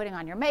could be putting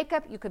on your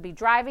makeup, you could be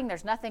driving,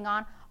 there's nothing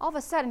on. All of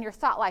a sudden, your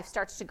thought life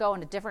starts to go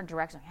in a different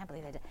direction. I can't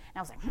believe they did. And I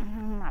was like, I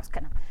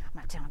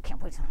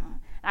can't wait.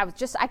 And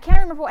I can't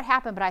remember what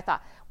happened, but I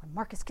thought, when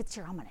Marcus gets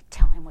here, I'm going to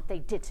tell him what they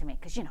did to me.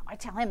 Because, I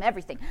tell him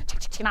everything.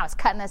 And I was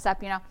cutting this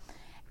up,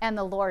 And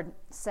the Lord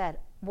said,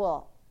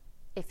 well,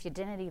 if you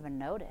didn't even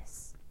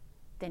notice,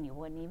 then you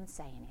wouldn't even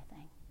say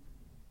anything.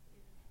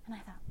 And I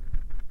thought,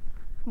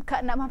 I'm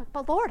cutting up. I'm like,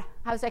 but Lord,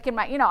 I was like I'm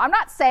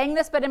not saying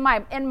this, but in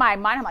my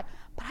mind, I'm like,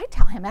 but I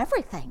tell him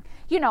everything,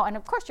 and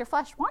of course your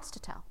flesh wants to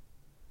tell.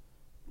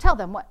 Tell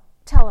them what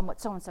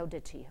so-and-so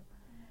did to you.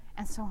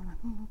 And so I'm like,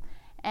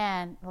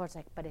 and the Lord's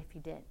like, but if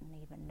you didn't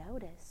even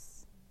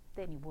notice,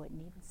 then you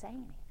wouldn't even say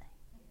anything.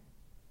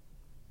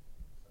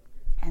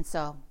 And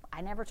so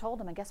I never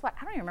told him, and guess what?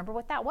 I don't even remember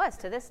what that was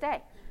to this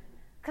day.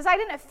 Because I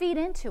didn't feed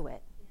into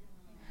it.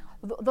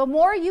 The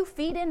more you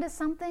feed into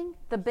something,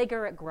 the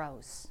bigger it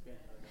grows.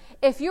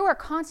 If you are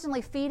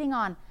constantly feeding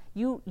on,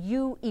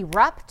 you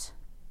erupt,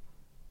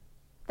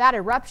 that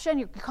eruption,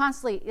 you're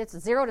constantly, it's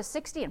 0 to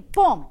 60 and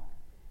boom,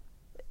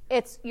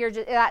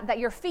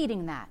 you're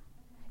feeding that.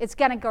 It's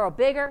going to grow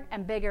bigger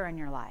and bigger in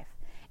your life.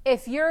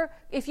 If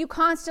you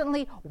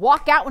constantly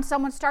walk out when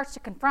someone starts to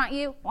confront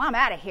you, well, I'm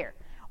out of here.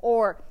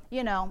 Or,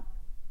 you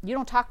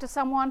don't talk to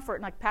someone for,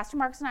 like Pastor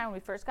Marcus and I, when we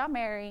first got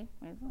married,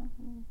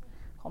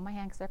 hold my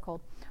hand because they're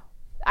cold.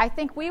 I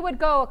think we would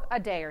go a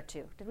day or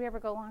two. Did we ever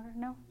go longer?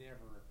 No? Never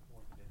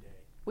more than a day.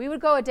 We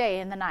would go a day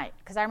in the night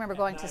because I remember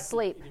going to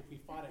sleep. If we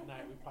fought at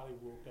night, we probably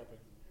woke up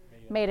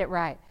and made it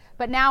right.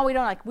 But now we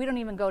don't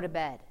even go to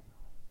bed.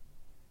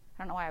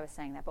 I don't know why I was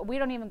saying that, but we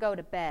don't even go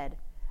to bed.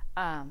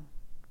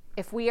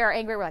 If we are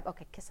angry, we're like,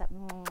 okay, kiss up,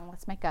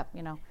 let's make up,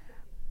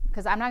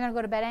 because I'm not going to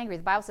go to bed angry.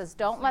 The Bible says,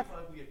 don't let.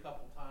 Like a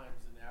couple times,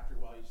 and after a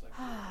while, you're just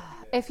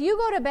like, if you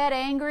go to bed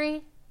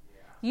angry,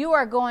 you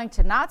are going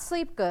to not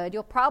sleep good.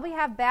 You'll probably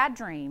have bad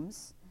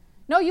dreams.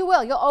 No, you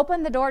will. You'll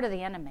open the door to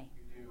the enemy.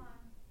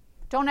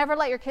 Don't ever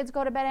let your kids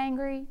go to bed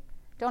angry.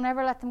 Don't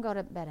ever let them go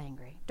to bed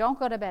angry. Don't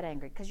go to bed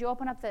angry because you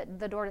open up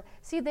the door.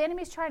 See, the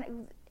enemy's trying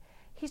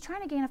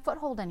to gain a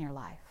foothold in your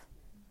life.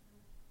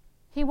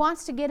 He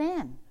wants to get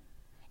in.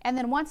 And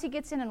then once he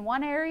gets in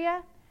one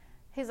area,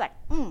 he's like,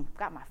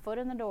 got my foot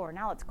in the door.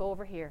 Now let's go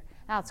over here.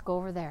 Now let's go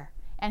over there.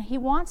 And he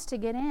wants to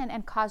get in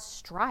and cause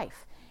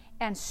strife.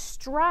 And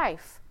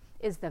strife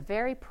is the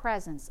very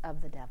presence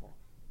of the devil.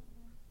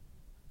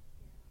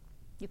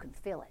 You can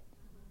feel it.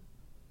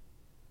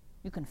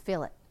 You can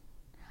feel it.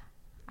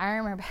 I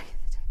remember back in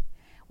the day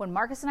when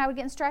Marcus and I would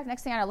get in strife,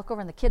 next thing I look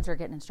over and the kids are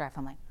getting in strife.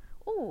 I'm like,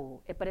 ooh,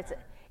 but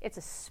it's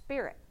a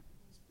spirit.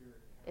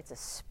 It's a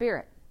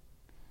spirit.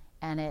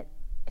 And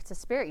it's a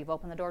spirit. You've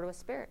opened the door to a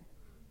spirit.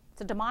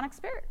 It's a demonic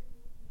spirit.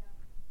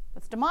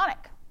 It's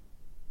demonic.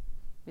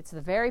 It's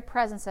the very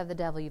presence of the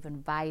devil you've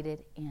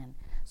invited in.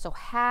 So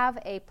have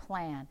a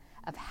plan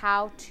of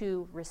how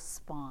to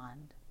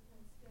respond.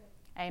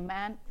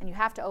 Amen? And you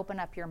have to open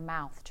up your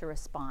mouth to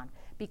respond.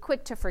 Be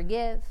quick to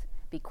forgive.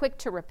 Be quick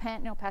to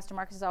repent. Pastor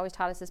Marcus has always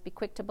taught us this. Be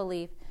quick to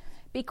believe.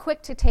 Be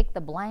quick to take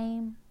the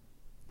blame.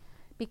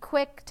 Be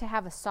quick to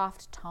have a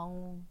soft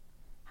tone.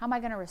 How am I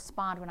going to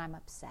respond when I'm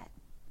upset?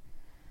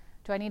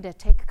 Do I need to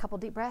take a couple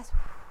deep breaths?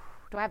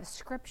 Do I have a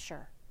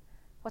scripture?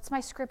 What's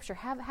my scripture?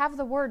 Have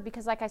the word,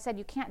 because like I said,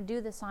 you can't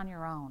do this on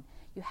your own.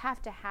 You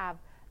have to have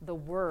the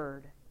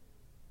word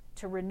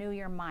to renew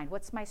your mind.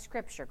 What's my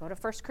scripture? Go to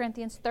 1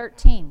 Corinthians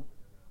 13.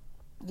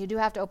 You do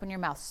have to open your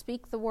mouth.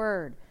 Speak the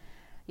word.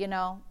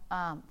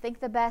 Think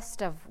the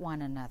best of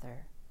one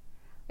another.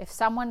 If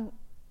someone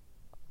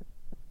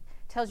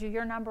tells you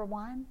you're number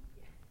one,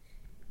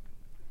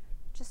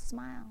 just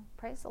smile.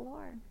 Praise the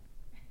Lord.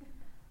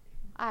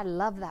 I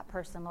love that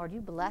person, Lord. You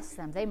bless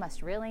them. They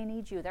must really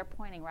need you. They're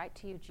pointing right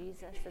to you,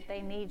 Jesus, that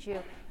they need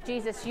you.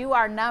 Jesus, you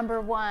are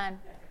number one.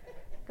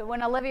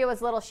 When Olivia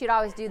was little, she'd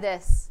always do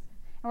this.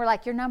 And we're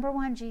like, you're number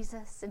one,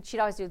 Jesus. And she'd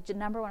always do,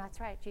 number one, that's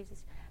right,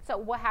 Jesus.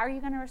 So how are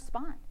you going to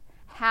respond?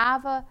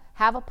 Have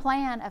a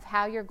plan of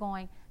how you're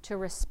going to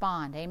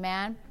respond.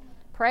 Amen?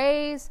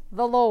 Praise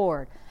the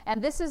Lord.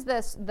 And this is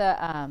the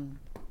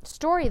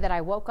story that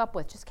I woke up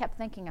with, just kept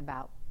thinking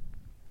about.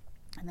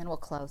 And then we'll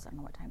close. I don't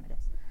know what time it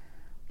is.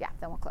 Yeah,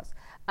 then we'll close.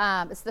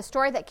 It's the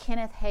story that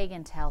Kenneth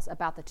Hagin tells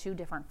about the two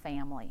different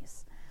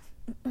families.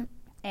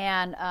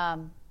 And,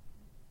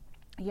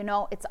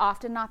 it's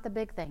often not the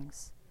big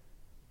things.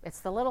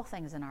 It's the little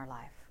things in our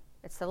life.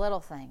 It's the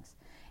little things.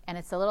 And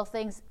it's the little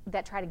things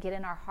that try to get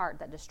in our heart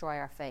that destroy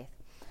our faith.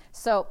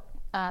 So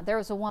there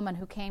was a woman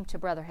who came to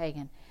Brother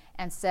Hagin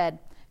and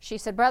she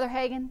said, Brother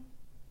Hagin,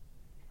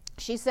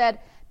 she said,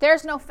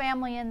 there's no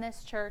family in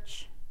this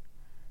church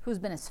who's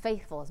been as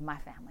faithful as my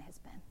family has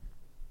been.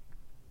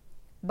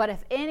 But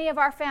if any of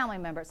our family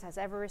members has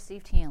ever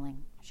received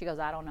healing, she goes,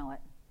 I don't know it.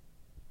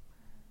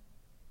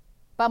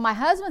 But my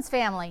husband's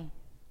family,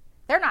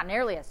 they're not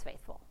nearly as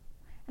faithful.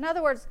 In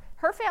other words,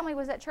 her family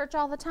was at church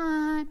all the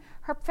time.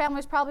 Her family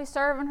was probably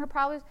serving. Her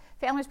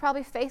family was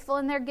probably faithful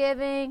in their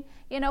giving,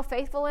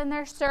 faithful in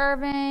their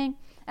serving.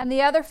 And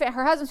the other,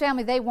 her husband's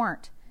family, they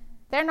weren't.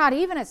 They're not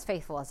even as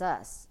faithful as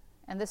us.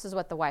 And this is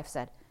what the wife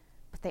said.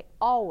 But they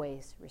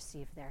always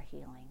received their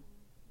healing.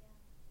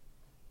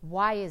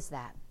 Why is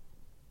that?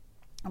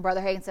 And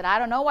Brother Hagin said, I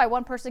don't know why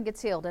one person gets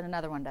healed and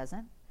another one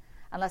doesn't,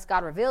 unless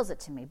God reveals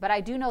it to me. But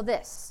I do know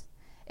this.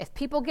 If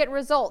people get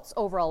results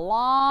over a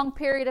long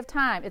period of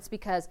time, it's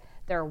because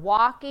they're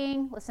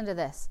walking, listen to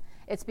this,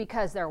 it's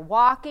because they're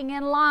walking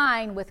in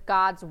line with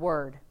God's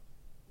word.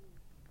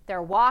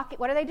 They're walking,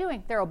 what are they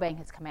doing? They're obeying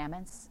his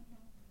commandments.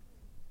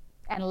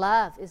 And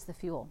love is the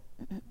fuel.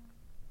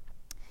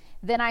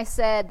 Then I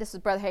said, this is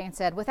Brother Hagin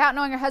said, without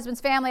knowing your husband's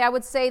family, I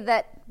would say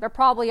that they'll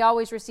probably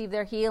always receive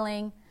their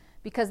healing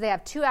because they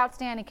have two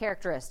outstanding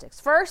characteristics.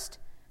 First,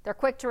 they're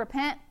quick to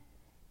repent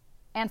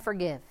and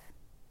forgive.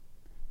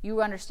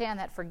 You understand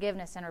that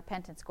forgiveness and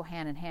repentance go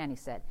hand in hand, he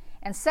said.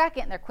 And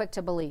second, they're quick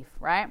to believe,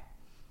 right?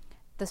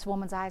 This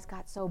woman's eyes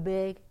got so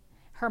big,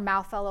 her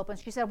mouth fell open.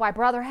 She said, why,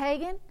 Brother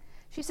Hagin?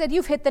 She said,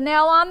 you've hit the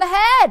nail on the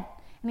head.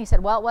 And he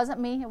said, well, it wasn't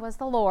me. It was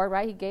the Lord,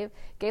 right? He gave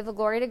the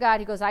glory to God.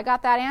 He goes, I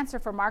got that answer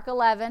from Mark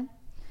 11.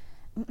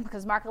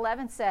 Because Mark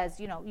 11 says,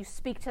 you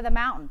speak to the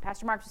mountain.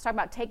 Pastor Mark was talking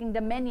about taking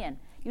dominion.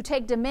 You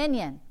take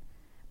dominion.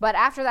 But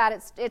after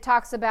that, it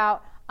talks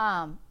about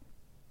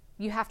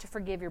you have to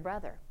forgive your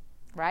brother,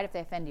 right, if they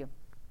offend you.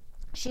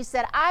 She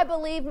said, I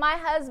believe my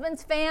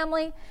husband's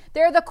family,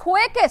 they're the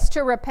quickest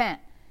to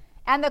repent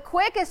and the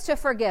quickest to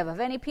forgive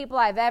of any people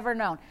I've ever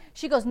known.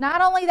 She goes,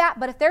 not only that,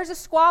 but if there's a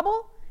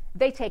squabble,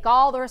 they take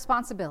all the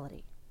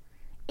responsibility,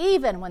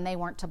 even when they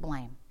weren't to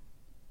blame.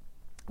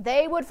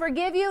 They would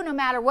forgive you no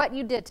matter what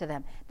you did to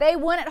them. They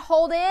wouldn't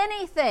hold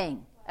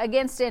anything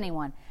against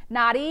anyone,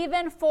 not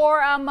even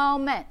for a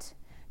moment.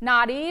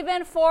 Not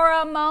even for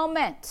a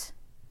moment.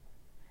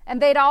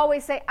 And they'd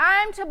always say,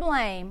 I'm to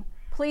blame.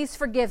 Please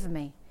forgive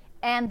me.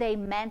 And they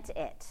meant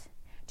it.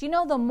 Do you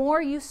know the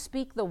more you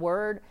speak the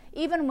word,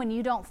 even when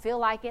you don't feel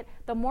like it,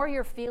 the more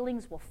your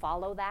feelings will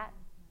follow that?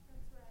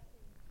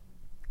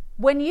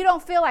 When you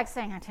don't feel like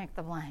saying, I take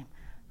the blame.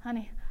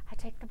 Honey, I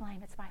take the blame.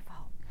 It's my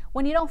fault.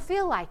 When you don't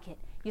feel like it,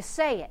 you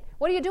say it.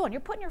 What are you doing?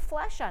 You're putting your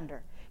flesh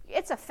under.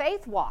 It's a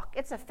faith walk.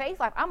 It's a faith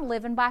life. I'm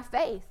living by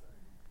faith.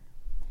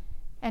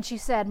 And she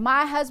said,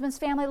 my husband's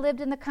family lived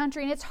in the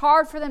country, and it's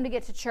hard for them to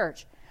get to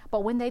church.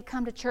 But when they'd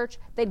come to church,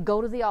 they'd go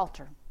to the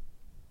altar.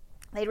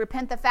 They'd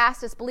repent the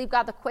fastest, believe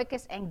God the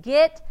quickest, and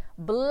get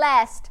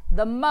blessed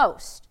the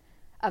most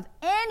of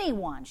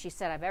anyone, she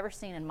said, I've ever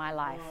seen in my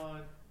life.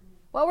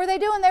 What were they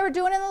doing? They were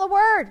doing it in the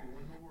Word.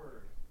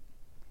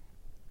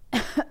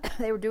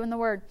 They were doing the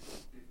Word.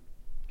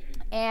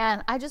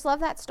 And I just love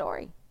that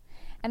story.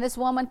 And this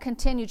woman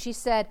continued. She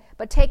said,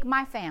 but take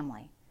my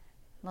family.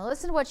 Now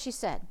listen to what she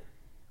said.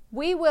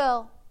 We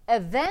will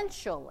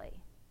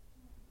eventually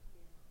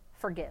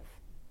forgive.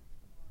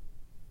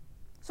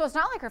 So it's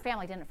not like her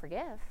family didn't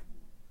forgive.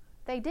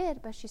 They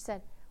did, but she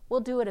said, we'll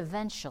do it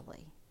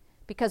eventually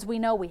because we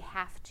know we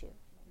have to.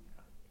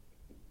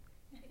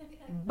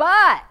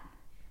 But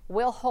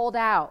we'll hold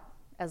out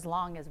as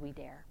long as we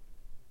dare.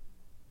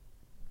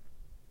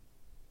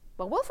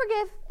 But we'll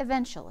forgive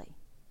eventually.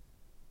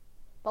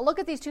 But look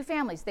at these two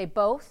families. They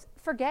both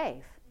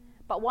forgave,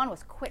 but one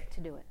was quick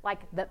to do it.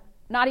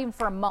 Not even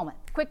for a moment.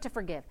 Quick to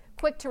forgive,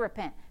 quick to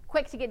repent,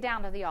 quick to get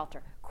down to the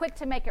altar, quick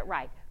to make it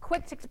right,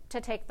 quick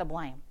to take the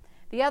blame.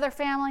 The other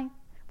family,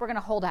 we're going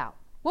to hold out.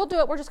 We'll do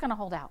it. We're just going to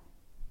hold out.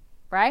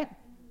 Right?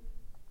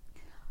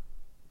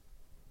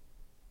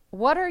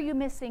 What are you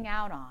missing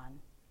out on?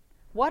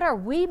 What are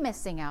we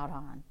missing out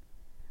on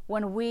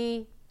when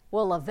we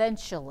will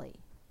eventually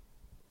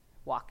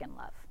walk in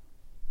love?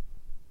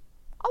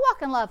 I'll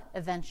walk in love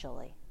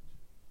eventually.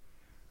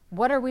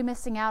 What are we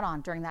missing out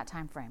on during that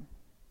time frame?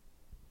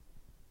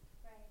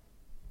 Right.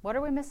 What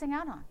are we missing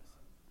out on?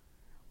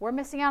 We're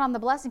missing out on the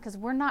blessing because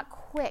we're not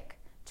quick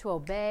to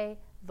obey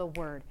the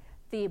word.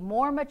 The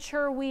more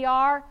mature we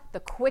are,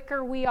 the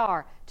quicker we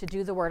are to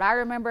do the word. I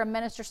remember a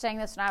minister saying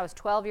this when I was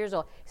 12 years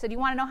old. He said, you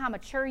want to know how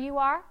mature you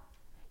are?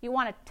 You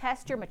want to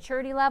test your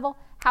maturity level?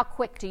 How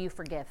quick do you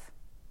forgive?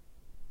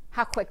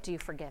 How quick do you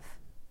forgive?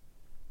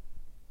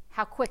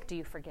 How quick do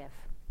you forgive?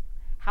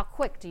 How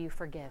quick do you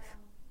forgive?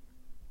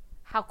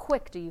 How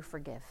quick do you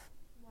forgive?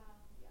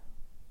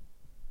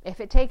 If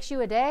it takes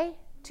you a day,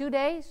 2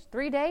 days,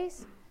 3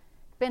 days,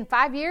 been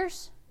 5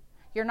 years,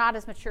 you're not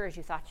as mature as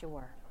you thought you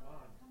were.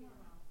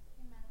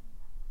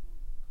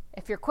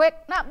 If you're quick,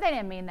 no, they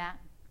didn't mean that.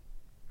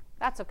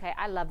 That's okay.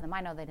 I love them.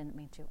 I know they didn't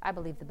mean to. I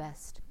believe the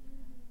best.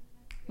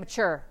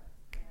 Mature,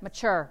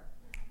 mature,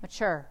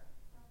 mature.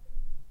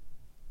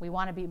 We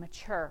want to be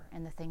mature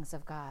in the things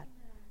of God.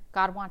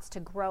 God wants to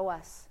grow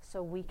us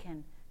so we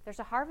can, there's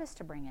a harvest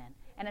to bring in.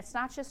 And it's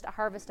not just a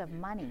harvest of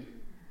money,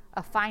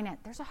 of finance.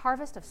 There's a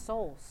harvest of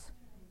souls.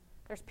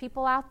 There's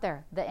people out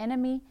there. The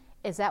enemy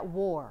is at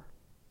war.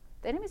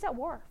 The enemy's at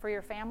war for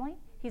your family.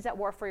 He's at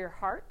war for your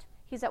heart.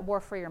 He's at war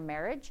for your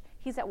marriage.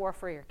 He's at war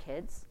for your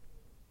kids.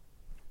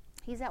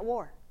 He's at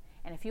war.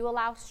 And if you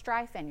allow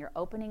strife in, you're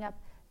opening up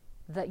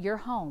your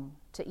home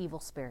to evil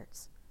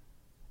spirits.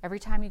 Every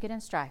time you get in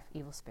strife,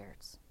 evil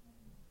spirits.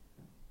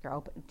 You're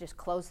open. Just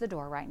close the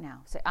door right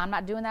now. Say, I'm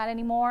not doing that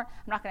anymore.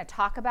 I'm not going to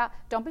talk about.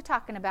 Don't be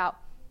talking about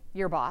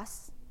your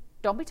boss.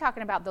 Don't be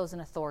talking about those in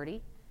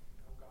authority.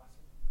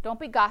 Don't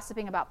be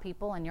gossiping about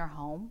people in your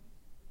home,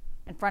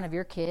 in front of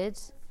your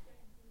kids.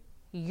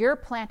 You're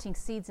planting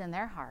seeds in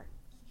their heart.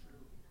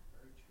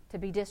 To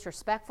be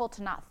disrespectful,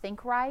 to not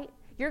think right.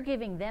 You're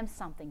giving them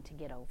something to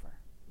get over.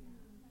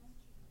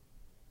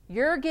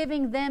 You're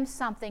giving them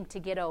something to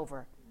get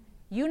over.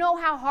 You know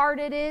how hard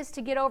it is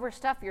to get over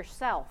stuff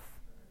yourself.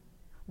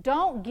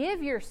 Don't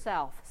give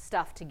yourself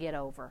stuff to get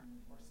over.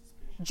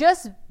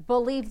 Just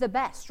believe the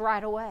best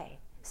right away.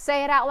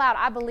 Say it out loud.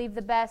 I believe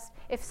the best.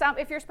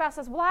 If your spouse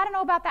says, well, I don't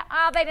know about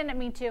that. They didn't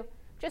mean to.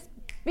 Just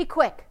be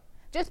quick.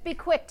 Just be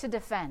quick to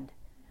defend.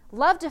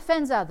 Love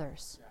defends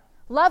others.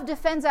 Love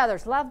defends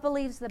others. Love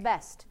believes the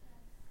best.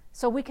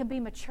 So we can be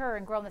mature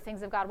and grow in the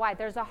things of God. Why?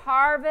 There's a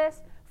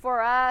harvest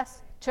for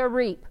us to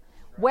reap.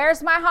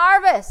 Where's my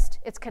harvest?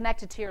 It's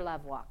connected to your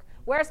love walk.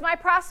 Where's my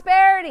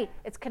prosperity?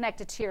 It's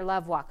connected to your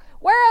love walk.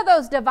 Where are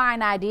those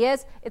divine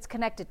ideas? It's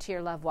connected to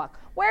your love walk.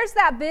 Where's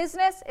that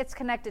business? It's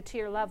connected to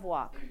your love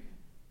walk.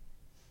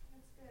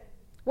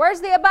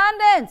 Where's the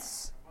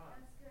abundance?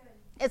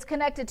 It's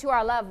connected to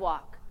our love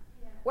walk.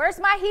 Where's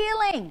my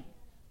healing?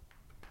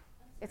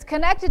 It's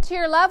connected to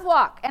your love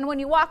walk. And when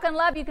you walk in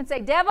love, you can say,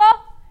 devil,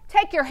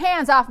 take your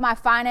hands off my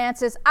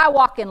finances. I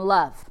walk in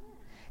love.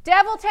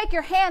 Devil, take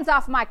your hands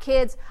off my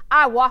kids.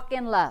 I walk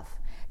in love.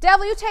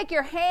 Devil, you take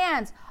your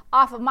hands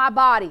off of my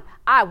body.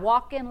 I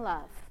walk in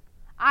love.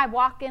 I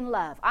walk in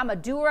love. I'm a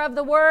doer of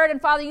the word.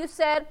 And Father, you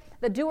said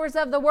the doers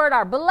of the word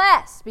are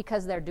blessed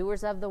because they're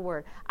doers of the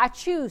word. I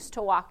choose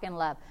to walk in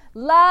love.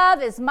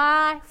 Love is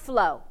my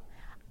flow.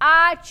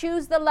 I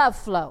choose the love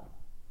flow.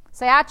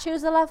 Say, I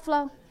choose the love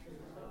flow.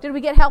 Did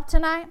we get help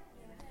tonight?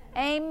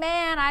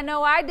 Amen. I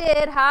know I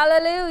did.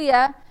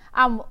 Hallelujah.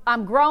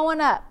 I'm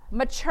growing up,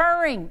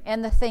 maturing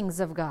in the things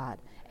of God.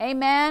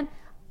 Amen.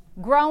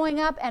 Growing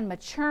up and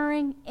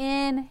maturing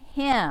in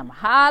Him.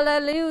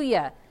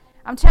 Hallelujah.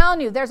 I'm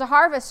telling you, there's a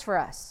harvest for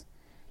us.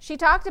 She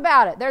talked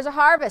about it. There's a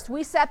harvest.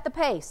 We set the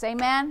pace.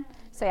 Amen.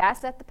 Say, I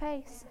set the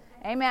pace.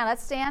 Amen.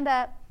 Let's stand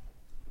up.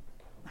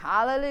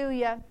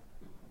 Hallelujah.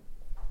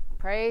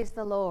 Praise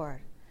the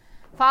Lord.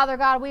 Father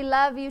God, we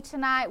love you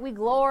tonight. We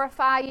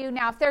glorify you.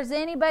 Now, if there's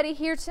anybody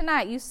here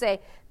tonight, you say,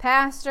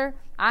 Pastor,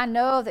 I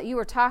know that you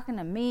were talking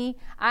to me.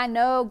 I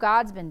know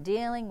God's been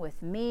dealing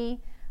with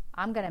me.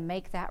 I'm going to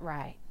make that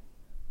right.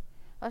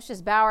 Let's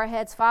just bow our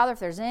heads. Father, if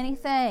there's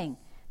anything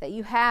that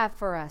you have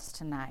for us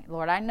tonight,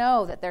 Lord, I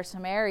know that there's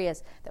some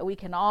areas that we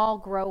can all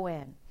grow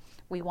in.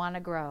 We want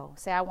to grow.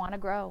 Say, I want to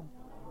grow.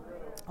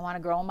 I want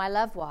to grow in my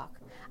love walk.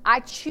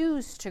 I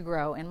choose to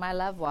grow in my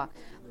love walk.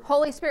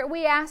 Holy Spirit,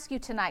 we ask you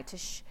tonight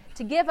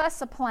to give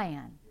us a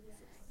plan.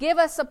 Give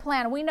us a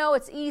plan. We know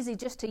it's easy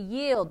just to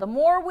yield. The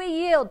more we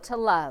yield to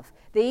love,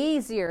 the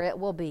easier it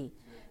will be.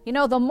 You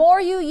know, the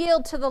more you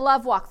yield to the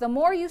love walk, the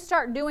more you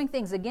start doing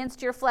things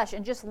against your flesh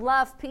and just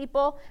love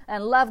people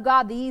and love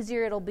God, the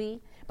easier it'll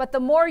be. But the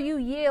more you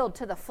yield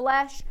to the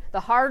flesh,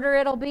 the harder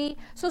it'll be.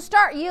 So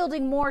start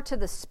yielding more to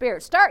the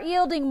Spirit. Start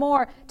yielding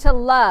more to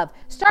love.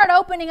 Start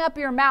opening up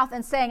your mouth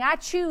and saying, I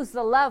choose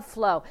the love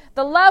flow.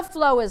 The love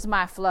flow is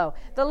my flow.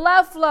 The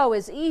love flow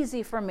is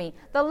easy for me.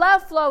 The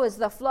love flow is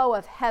the flow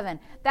of heaven.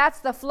 That's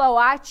the flow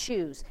I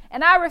choose.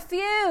 And I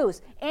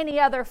refuse any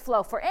other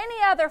flow. For any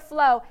other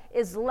flow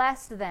is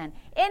less than.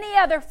 Any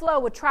other flow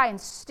would try and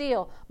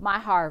steal my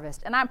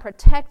harvest. And I'm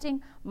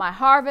protecting my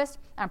harvest.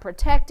 I'm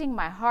protecting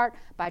my heart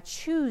by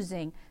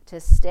choosing to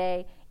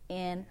stay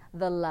in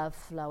the love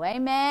flow.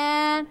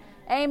 Amen.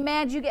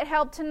 Amen. Did you get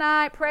help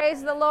tonight?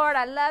 Praise the Lord.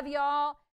 I love y'all.